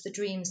not just the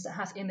dreams that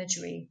have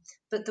imagery,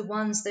 but the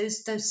ones,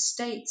 those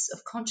states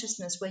of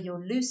consciousness where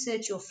you're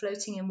lucid, you're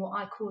floating in what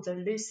I call the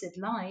lucid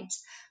light,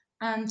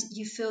 and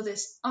you feel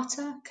this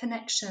utter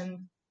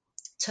connection,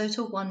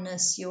 total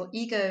oneness. Your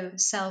ego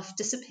self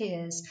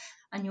disappears,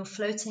 and you're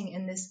floating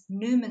in this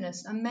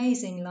numinous,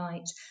 amazing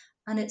light.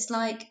 And it's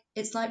like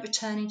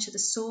returning to the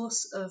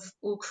source of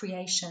all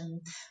creation.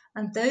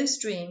 And those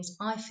dreams,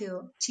 I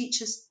feel,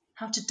 teach us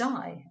how to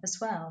die as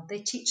well. They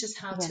teach us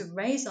how Yeah. to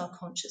raise our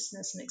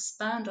consciousness and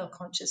expand our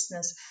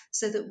consciousness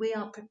so that we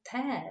are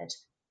prepared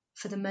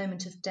for the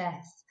moment of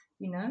death,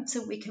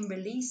 so we can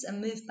release and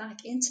move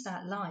back into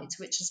that light,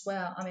 which is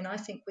where, I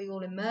think we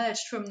all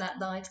emerged from that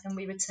light, and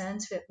we return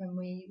to it when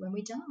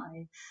we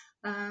die.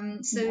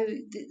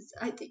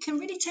 It can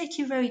really take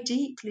you very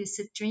deep,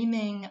 lucid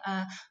dreaming,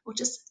 or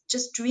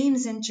just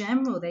dreams in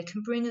general. They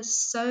can bring us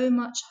so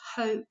much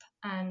hope,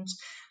 and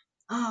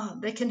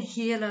they can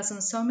heal us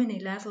on so many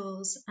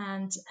levels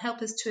and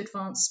help us to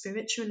advance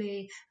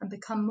spiritually and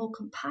become more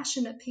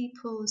compassionate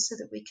people, so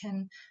that we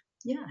can,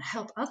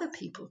 help other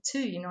people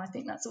too. I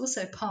think that's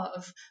also part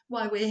of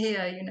why we're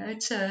here,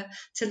 to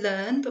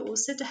learn, but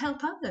also to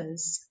help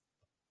others.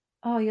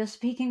 Oh, you're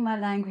speaking my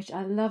language.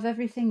 I love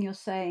everything you're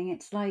saying.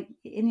 It's like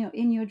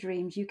in your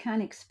dreams, you can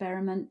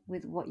experiment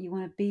with what you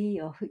want to be,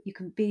 or you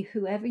can be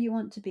whoever you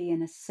want to be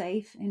in a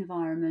safe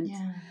environment.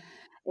 Yeah.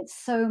 It's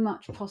so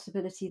much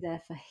possibility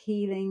there for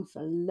healing,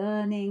 for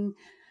learning,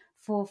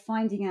 for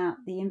finding out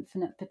the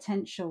infinite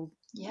potential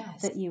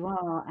Yes. that you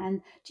are.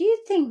 And do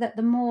you think that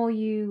the more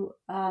you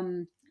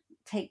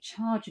take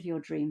charge of your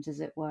dreams,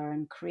 as it were,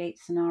 and create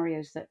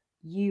scenarios that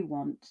you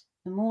want,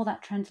 the more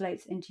that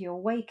translates into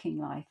your waking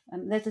life?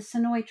 And there's a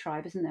Sonoy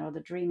tribe, isn't there, or the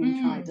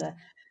dreaming tribe,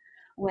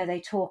 where they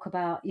talk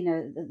about,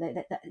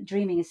 that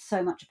dreaming is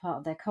so much a part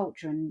of their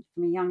culture, and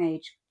from a young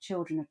age,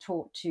 children are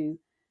taught to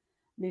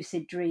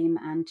lucid dream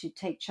and to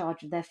take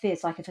charge of their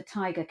fears. Like if a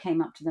tiger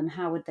came up to them,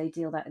 how would they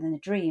deal that in a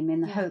dream, in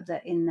the hope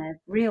that in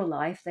their real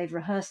life they've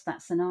rehearsed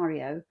that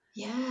scenario.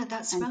 Yeah,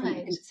 that's And think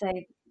right. it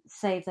can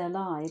save their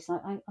lives.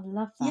 I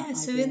love that Yeah,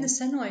 so in the idea.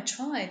 Senoi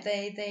tribe,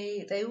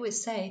 they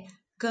always say,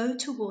 go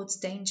towards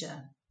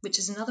danger, which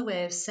is another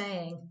way of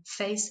saying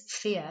face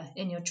fear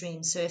in your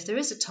dreams. So if there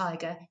is a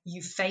tiger,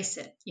 you face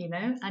it,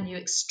 and you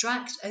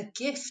extract a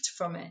gift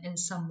from it in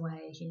some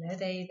way.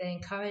 They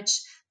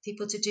encourage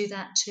people to do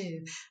that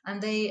too.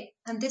 And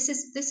this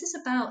is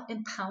about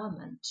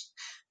empowerment.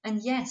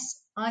 And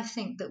yes, I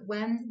think that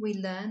when we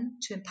learn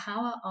to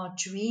empower our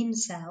dream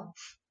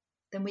self,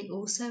 then we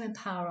also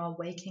empower our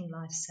waking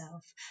life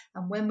self.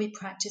 And when we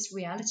practice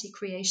reality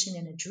creation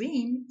in a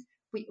dream,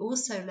 we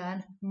also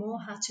learn more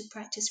how to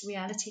practice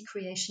reality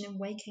creation in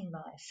waking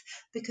life,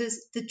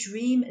 because the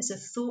dream is a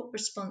thought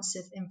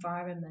responsive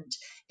environment.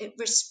 It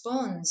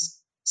responds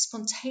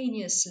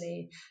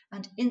spontaneously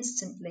and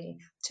instantly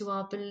to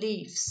our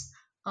beliefs,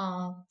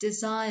 our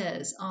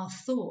desires, our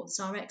thoughts,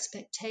 our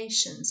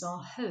expectations,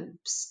 our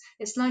hopes.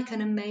 It's like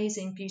an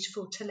amazing,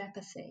 beautiful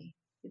telepathy,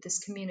 with this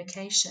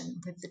communication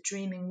with the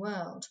dreaming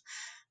world.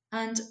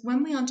 And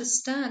when we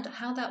understand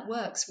how that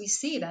works, we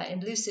see that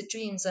in lucid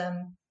dreams.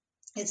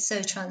 It's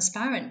so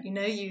transparent.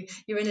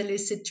 You're in a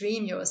lucid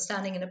dream, you're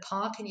standing in a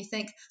park and you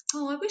think,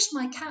 oh, I wish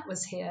my cat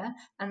was here.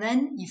 And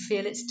then you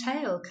feel its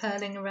tail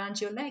curling around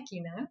your leg,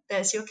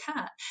 there's your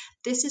cat.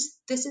 This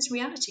is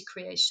reality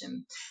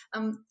creation.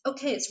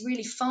 Okay, it's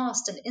really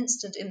fast and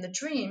instant in the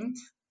dream,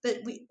 but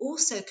we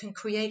also can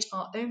create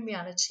our own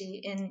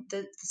reality in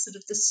the sort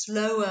of the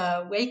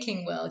slower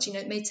waking world.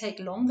 It may take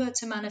longer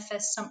to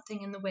manifest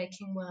something in the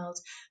waking world,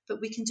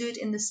 but we can do it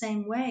in the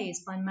same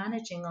ways by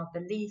managing our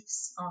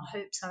beliefs, our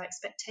hopes, our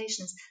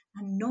expectations,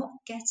 and not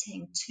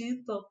getting too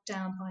bogged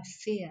down by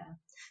fear.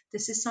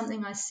 This is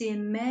something I see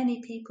in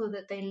many people,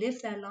 that they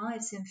live their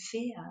lives in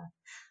fear.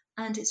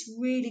 And it's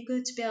really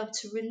good to be able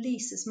to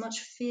release as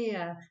much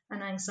fear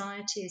and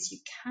anxiety as you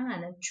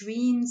can. And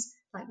dreams,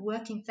 like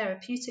working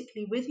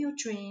therapeutically with your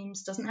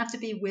dreams, doesn't have to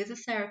be with a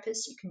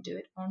therapist, you can do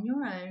it on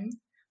your own.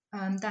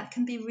 That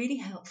can be really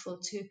helpful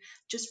to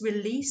just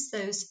release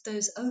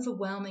those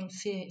overwhelming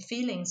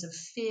feelings of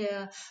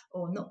fear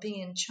or not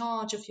being in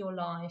charge of your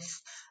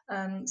life.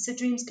 So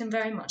dreams can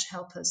very much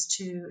help us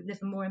to live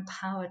a more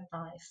empowered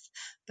life.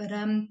 But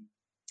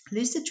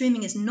lucid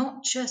dreaming is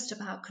not just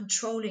about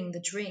controlling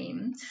the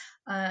dream.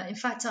 In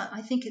fact,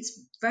 I think it's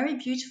very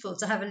beautiful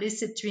to have a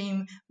lucid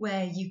dream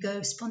where you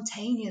go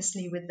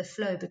spontaneously with the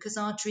flow, because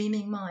our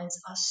dreaming minds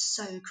are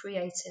so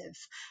creative.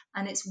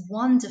 And it's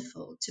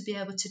wonderful to be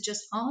able to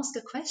just ask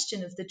a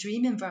question of the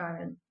dream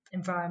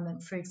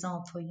environment, for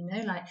example,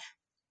 like,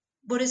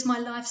 what is my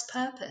life's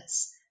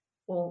purpose?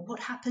 Or what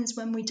happens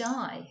when we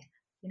die?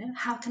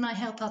 How can I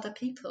help other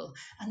people?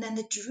 And then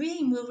the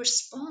dream will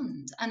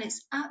respond. And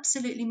it's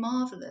absolutely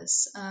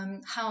marvelous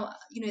how,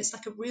 it's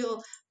like a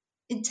real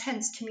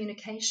intense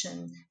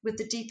communication with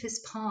the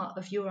deepest part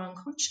of your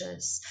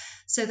unconscious.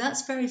 So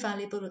that's very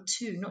valuable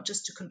too, not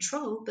just to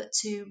control, but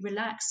to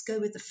relax, go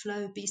with the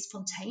flow, be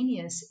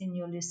spontaneous in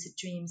your lucid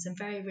dreams, and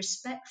very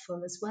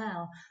respectful as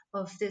well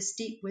of this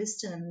deep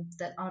wisdom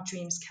that our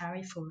dreams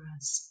carry for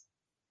us.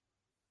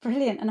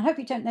 Brilliant. And I hope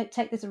you don't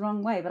take this the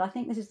wrong way, but I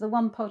think this is the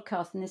one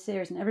podcast in this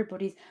series and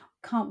everybody's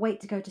can't wait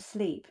to go to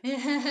sleep.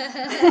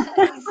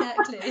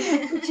 Exactly.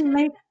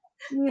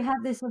 You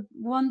have this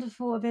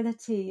wonderful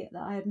ability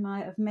that I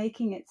admire of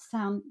making it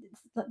sound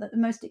that the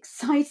most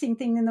exciting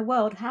thing in the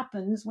world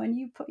happens when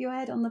you put your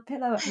head on the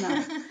pillow at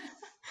night.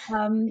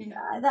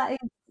 That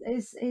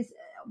is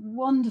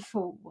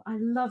wonderful. I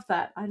love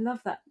that.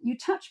 You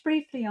touched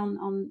briefly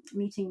on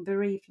meeting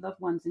bereaved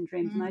loved ones in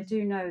dreams, and I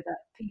do know that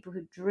people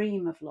who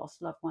dream of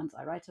lost loved ones,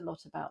 I write a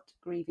lot about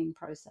grieving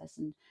process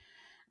and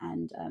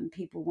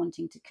people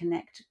wanting to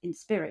connect in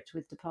spirit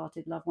with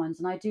departed loved ones.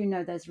 And I do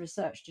know there's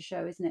research to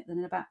show, isn't it, that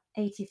in about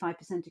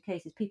 85% of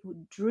cases, people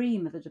who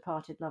dream of a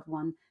departed loved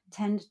one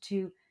tend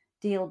to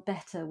deal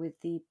better with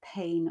the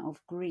pain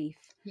of grief.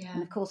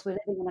 And of course, we're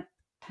living in a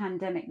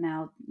pandemic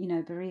now,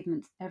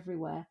 bereavement's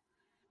everywhere.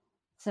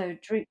 So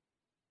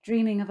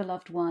dreaming of a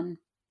loved one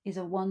is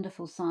a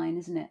wonderful sign,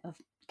 isn't it, of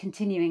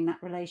continuing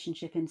that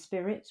relationship in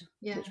spirit,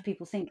 which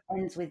people think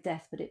ends with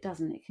death, but it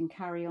doesn't. It can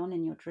carry on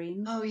in your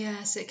dreams. Oh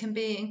yes, it can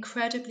be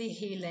incredibly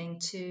healing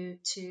to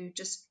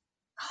just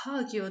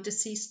hug your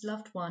deceased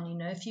loved one,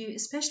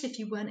 especially if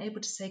you weren't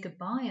able to say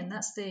goodbye. And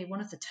that's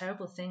one of the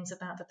terrible things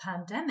about the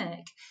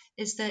pandemic,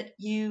 is that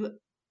you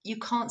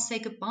can't say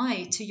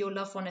goodbye to your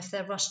loved one if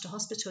they're rushed to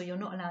hospital. You're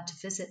not allowed to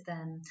visit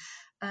them.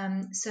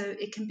 So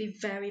it can be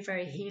very,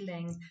 very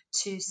healing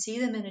to see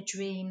them in a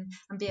dream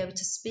and be able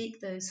to speak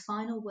those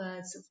final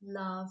words of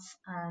love,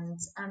 and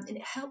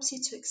it helps you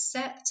to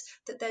accept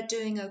that they're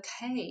doing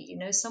okay.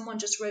 Someone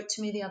just wrote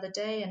to me the other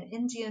day, an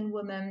Indian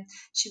woman.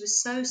 She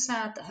was so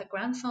sad that her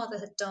grandfather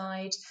had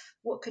died.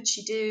 What could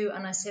she do?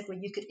 And I said, well,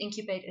 you could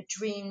incubate a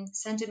dream,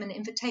 send him an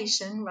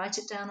invitation, write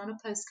it down on a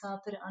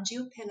postcard, put it under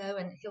your pillow,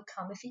 and he'll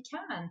come if he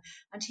can.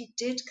 And he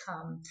did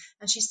come.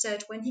 And she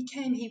said when he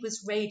came, he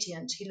was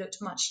radiant. He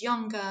looked much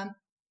younger.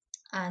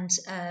 And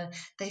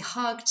they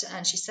hugged,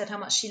 and she said how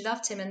much she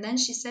loved him. And then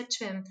she said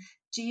to him,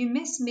 do you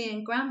miss me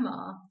and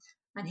Grandma?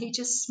 And he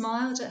just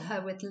smiled at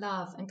her with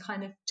love and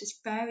kind of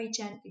just very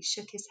gently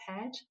shook his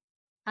head.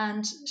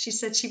 And she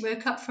said she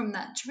woke up from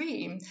that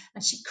dream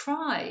and she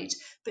cried,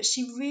 but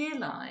she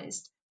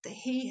realized that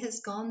he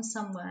has gone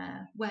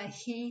somewhere where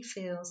he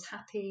feels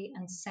happy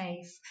and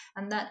safe,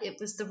 and that it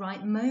was the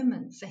right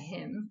moment for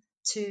him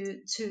to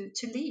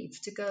leave,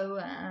 to go,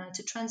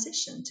 to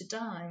transition, to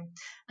die.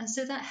 And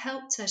so that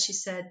helped her, she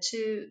said,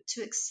 to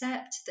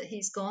accept that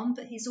he's gone,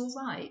 but he's all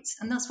right.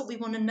 And that's what we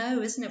want to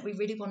know, isn't it? We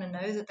really want to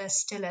know that they're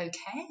still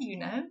okay,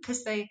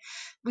 because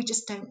we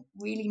just don't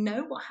really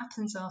know what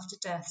happens after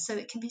death. So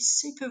it can be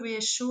super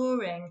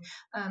reassuring,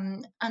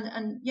 and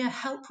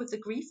help with the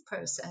grief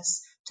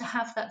process, to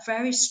have that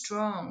very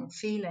strong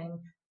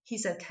feeling,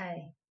 he's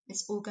okay,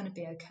 it's all going to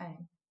be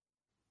okay.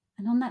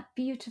 And on that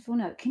beautiful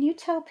note, can you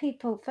tell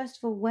people, first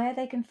of all, where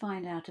they can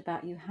find out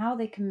about you, how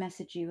they can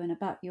message you, and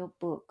about your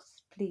books,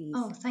 please?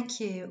 Oh,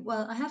 thank you.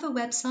 Well, I have a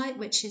website,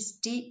 which is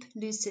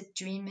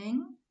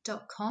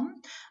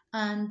deepluciddreaming.com.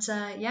 And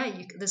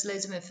there's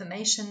loads of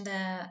information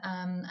there.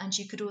 And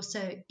you could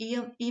also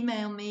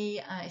email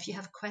me if you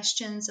have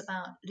questions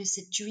about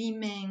lucid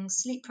dreaming,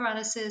 sleep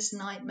paralysis,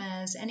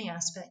 nightmares, any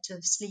aspect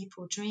of sleep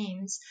or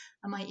dreams.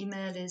 And my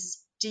email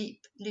is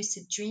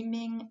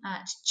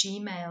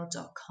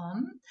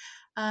deepluciddreaming@gmail.com.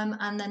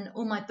 And then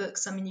all my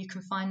books, you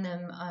can find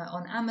them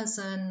on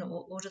Amazon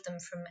or order them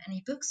from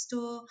any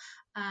bookstore.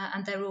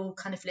 And they're all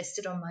kind of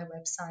listed on my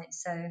website.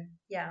 So,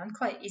 yeah, I'm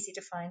quite easy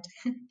to find.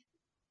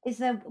 Is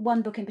there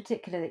one book in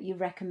particular that you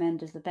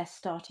recommend as the best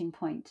starting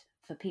point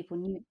for people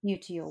new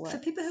to your work? For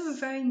people who are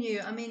very new,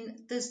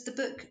 there's the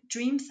book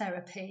Dream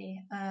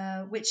Therapy,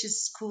 which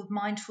is called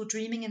Mindful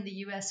Dreaming in the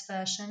US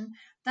version.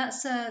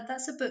 That's a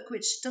book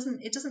which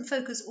doesn't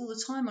focus all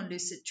the time on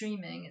lucid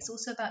dreaming. It's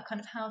also about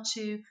kind of how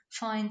to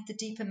find the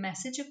deeper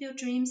message of your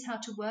dreams, how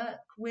to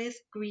work with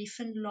grief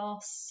and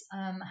loss,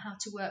 how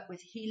to work with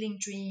healing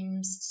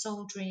dreams,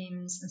 soul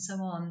dreams, and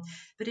so on.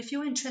 But if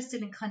you're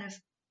interested in kind of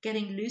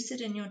getting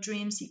lucid in your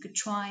dreams, you could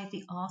try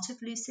The Art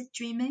of Lucid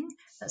Dreaming.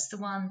 That's the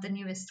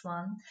newest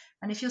one.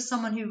 And if you're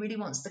someone who really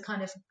wants the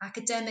kind of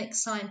academic,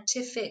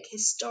 scientific,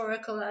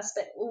 historical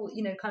aspect, or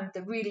kind of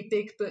the really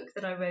big book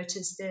that I wrote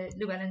is the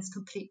Llewellyn's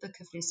Complete Book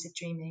of Lucid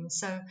Dreaming.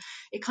 So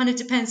it kind of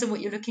depends on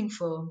what you're looking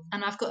for.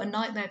 And I've got a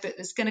nightmare book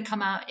that's going to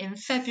come out in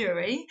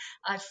February.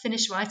 I've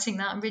finished writing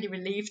that. I'm really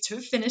relieved to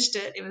have finished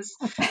it. It was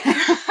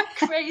a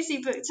crazy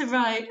book to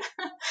write,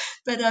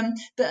 but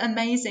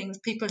amazing.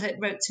 People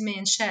wrote to me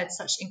and shared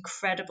such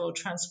incredible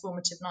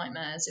transformative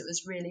nightmares. It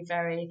was really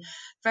very,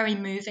 very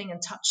moving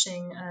and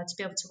touching to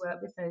be able to work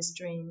with those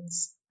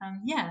dreams.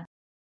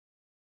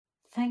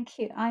 Thank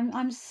you.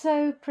 I'm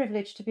so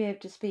privileged to be able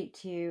to speak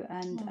to you,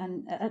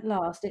 and at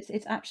last,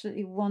 it's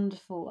absolutely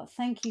wonderful.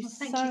 Thank you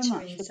so much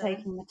for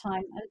taking the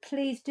time, and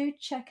please do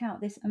check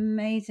out this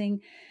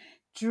amazing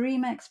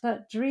dream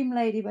expert, dream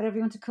lady, whatever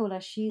you want to call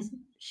her. She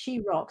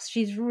rocks.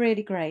 She's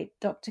really great,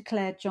 Dr.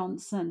 Claire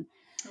Johnson.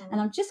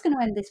 And I'm just going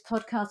to end this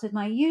podcast with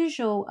my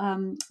usual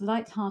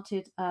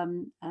light-hearted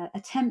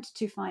attempt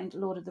to find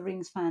Lord of the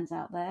Rings fans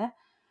out there.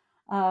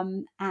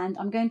 And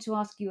I'm going to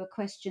ask you a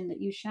question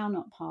that you shall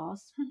not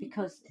pass,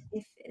 because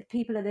if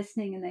people are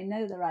listening and they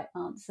know the right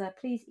answer,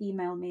 please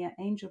email me at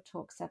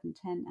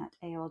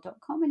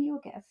angeltalk710@aol.com and you'll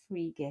get a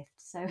free gift.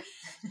 So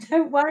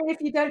don't worry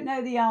if you don't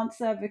know the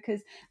answer,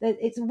 because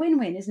it's a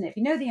win-win, isn't it? If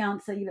you know the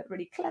answer, you look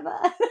really clever.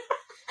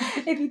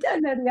 If you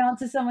don't know the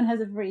answer, someone has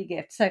a free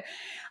gift. So,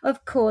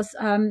 of course,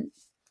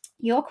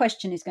 your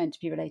question is going to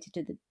be related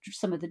to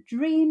some of the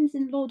dreams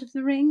in Lord of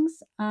the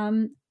Rings.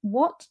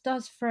 What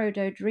does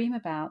Frodo dream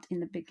about in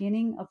the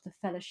beginning of the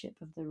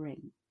Fellowship of the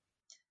Ring?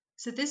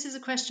 So this is a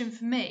question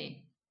for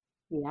me.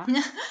 Yeah.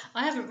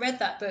 I haven't read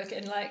that book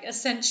in like a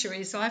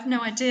century, so I have no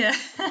idea.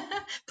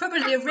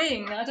 Probably a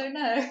ring. I don't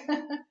know.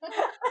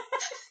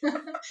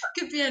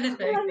 Could be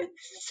anything.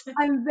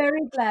 I'm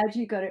very glad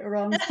you got it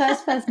wrong.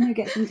 First person who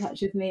gets in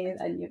touch with me,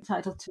 and you're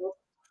entitled to a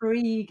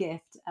free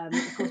gift. Of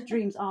course,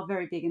 dreams are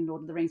very big in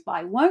Lord of the Rings, but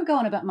I won't go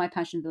on about my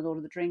passion for Lord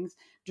of the Rings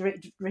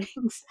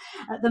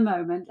at the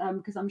moment,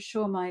 because I'm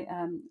sure my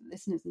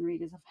listeners and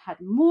readers have had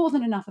more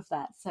than enough of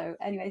that. So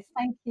anyway,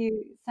 thank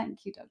you, Dr.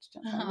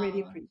 Johnson. I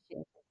really appreciate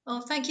it. Oh,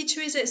 thank you,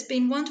 Teresa. It's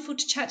been wonderful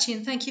to chat to you,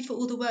 and thank you for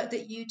all the work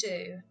that you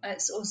do.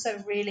 It's also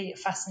really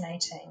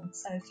fascinating.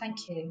 So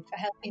thank you for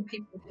helping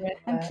people do it.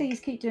 And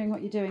please keep doing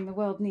what you're doing. The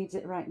world needs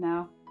it right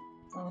now.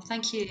 Oh,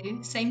 thank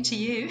you. Same to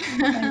you.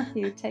 Thank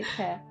you. Take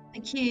care.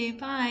 Thank you.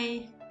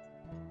 Bye.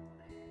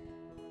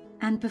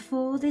 And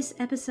before this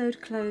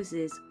episode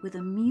closes with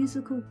a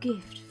musical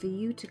gift for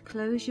you to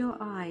close your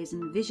eyes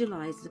and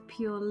visualize the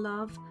pure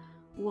love,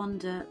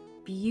 wonder,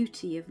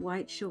 beauty of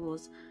White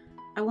Shores,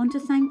 I want to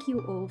thank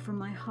you all from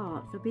my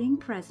heart for being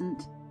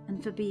present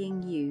and for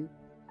being you.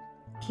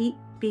 Keep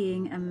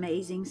being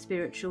amazing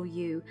spiritual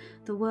you.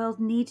 The world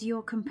needs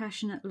your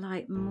compassionate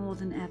light more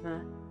than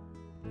ever.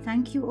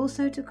 Thank you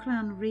also to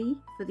Clan Rhi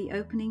for the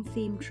opening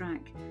theme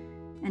track.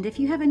 And if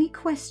you have any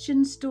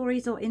questions,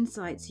 stories or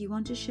insights you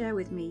want to share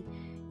with me,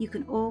 you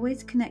can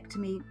always connect to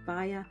me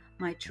via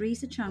my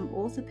Teresa Chung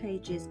author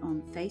pages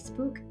on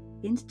Facebook,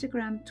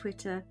 Instagram,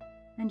 Twitter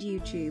and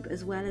YouTube,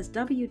 as well as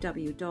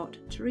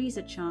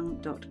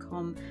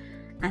www.teresachung.com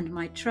and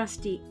my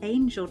trusty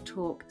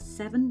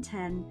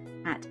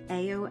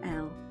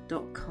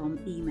angeltalk710@aol.com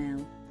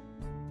email.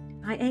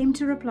 I aim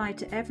to reply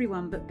to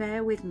everyone, but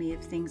bear with me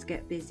if things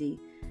get busy.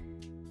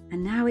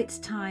 And now it's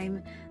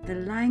time. The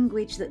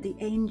language that the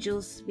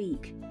angels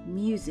speak,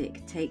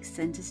 music, takes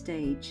center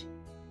stage.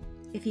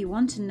 If you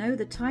want to know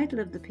the title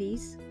of the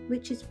piece,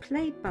 which is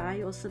played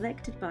by or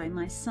selected by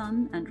my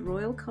son and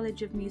Royal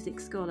College of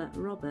Music scholar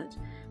Robert,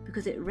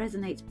 because it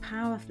resonates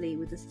powerfully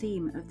with the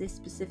theme of this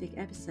specific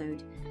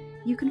episode,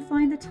 you can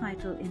find the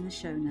title in the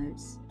show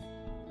notes.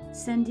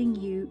 Sending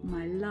you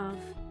my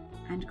love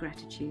and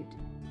gratitude.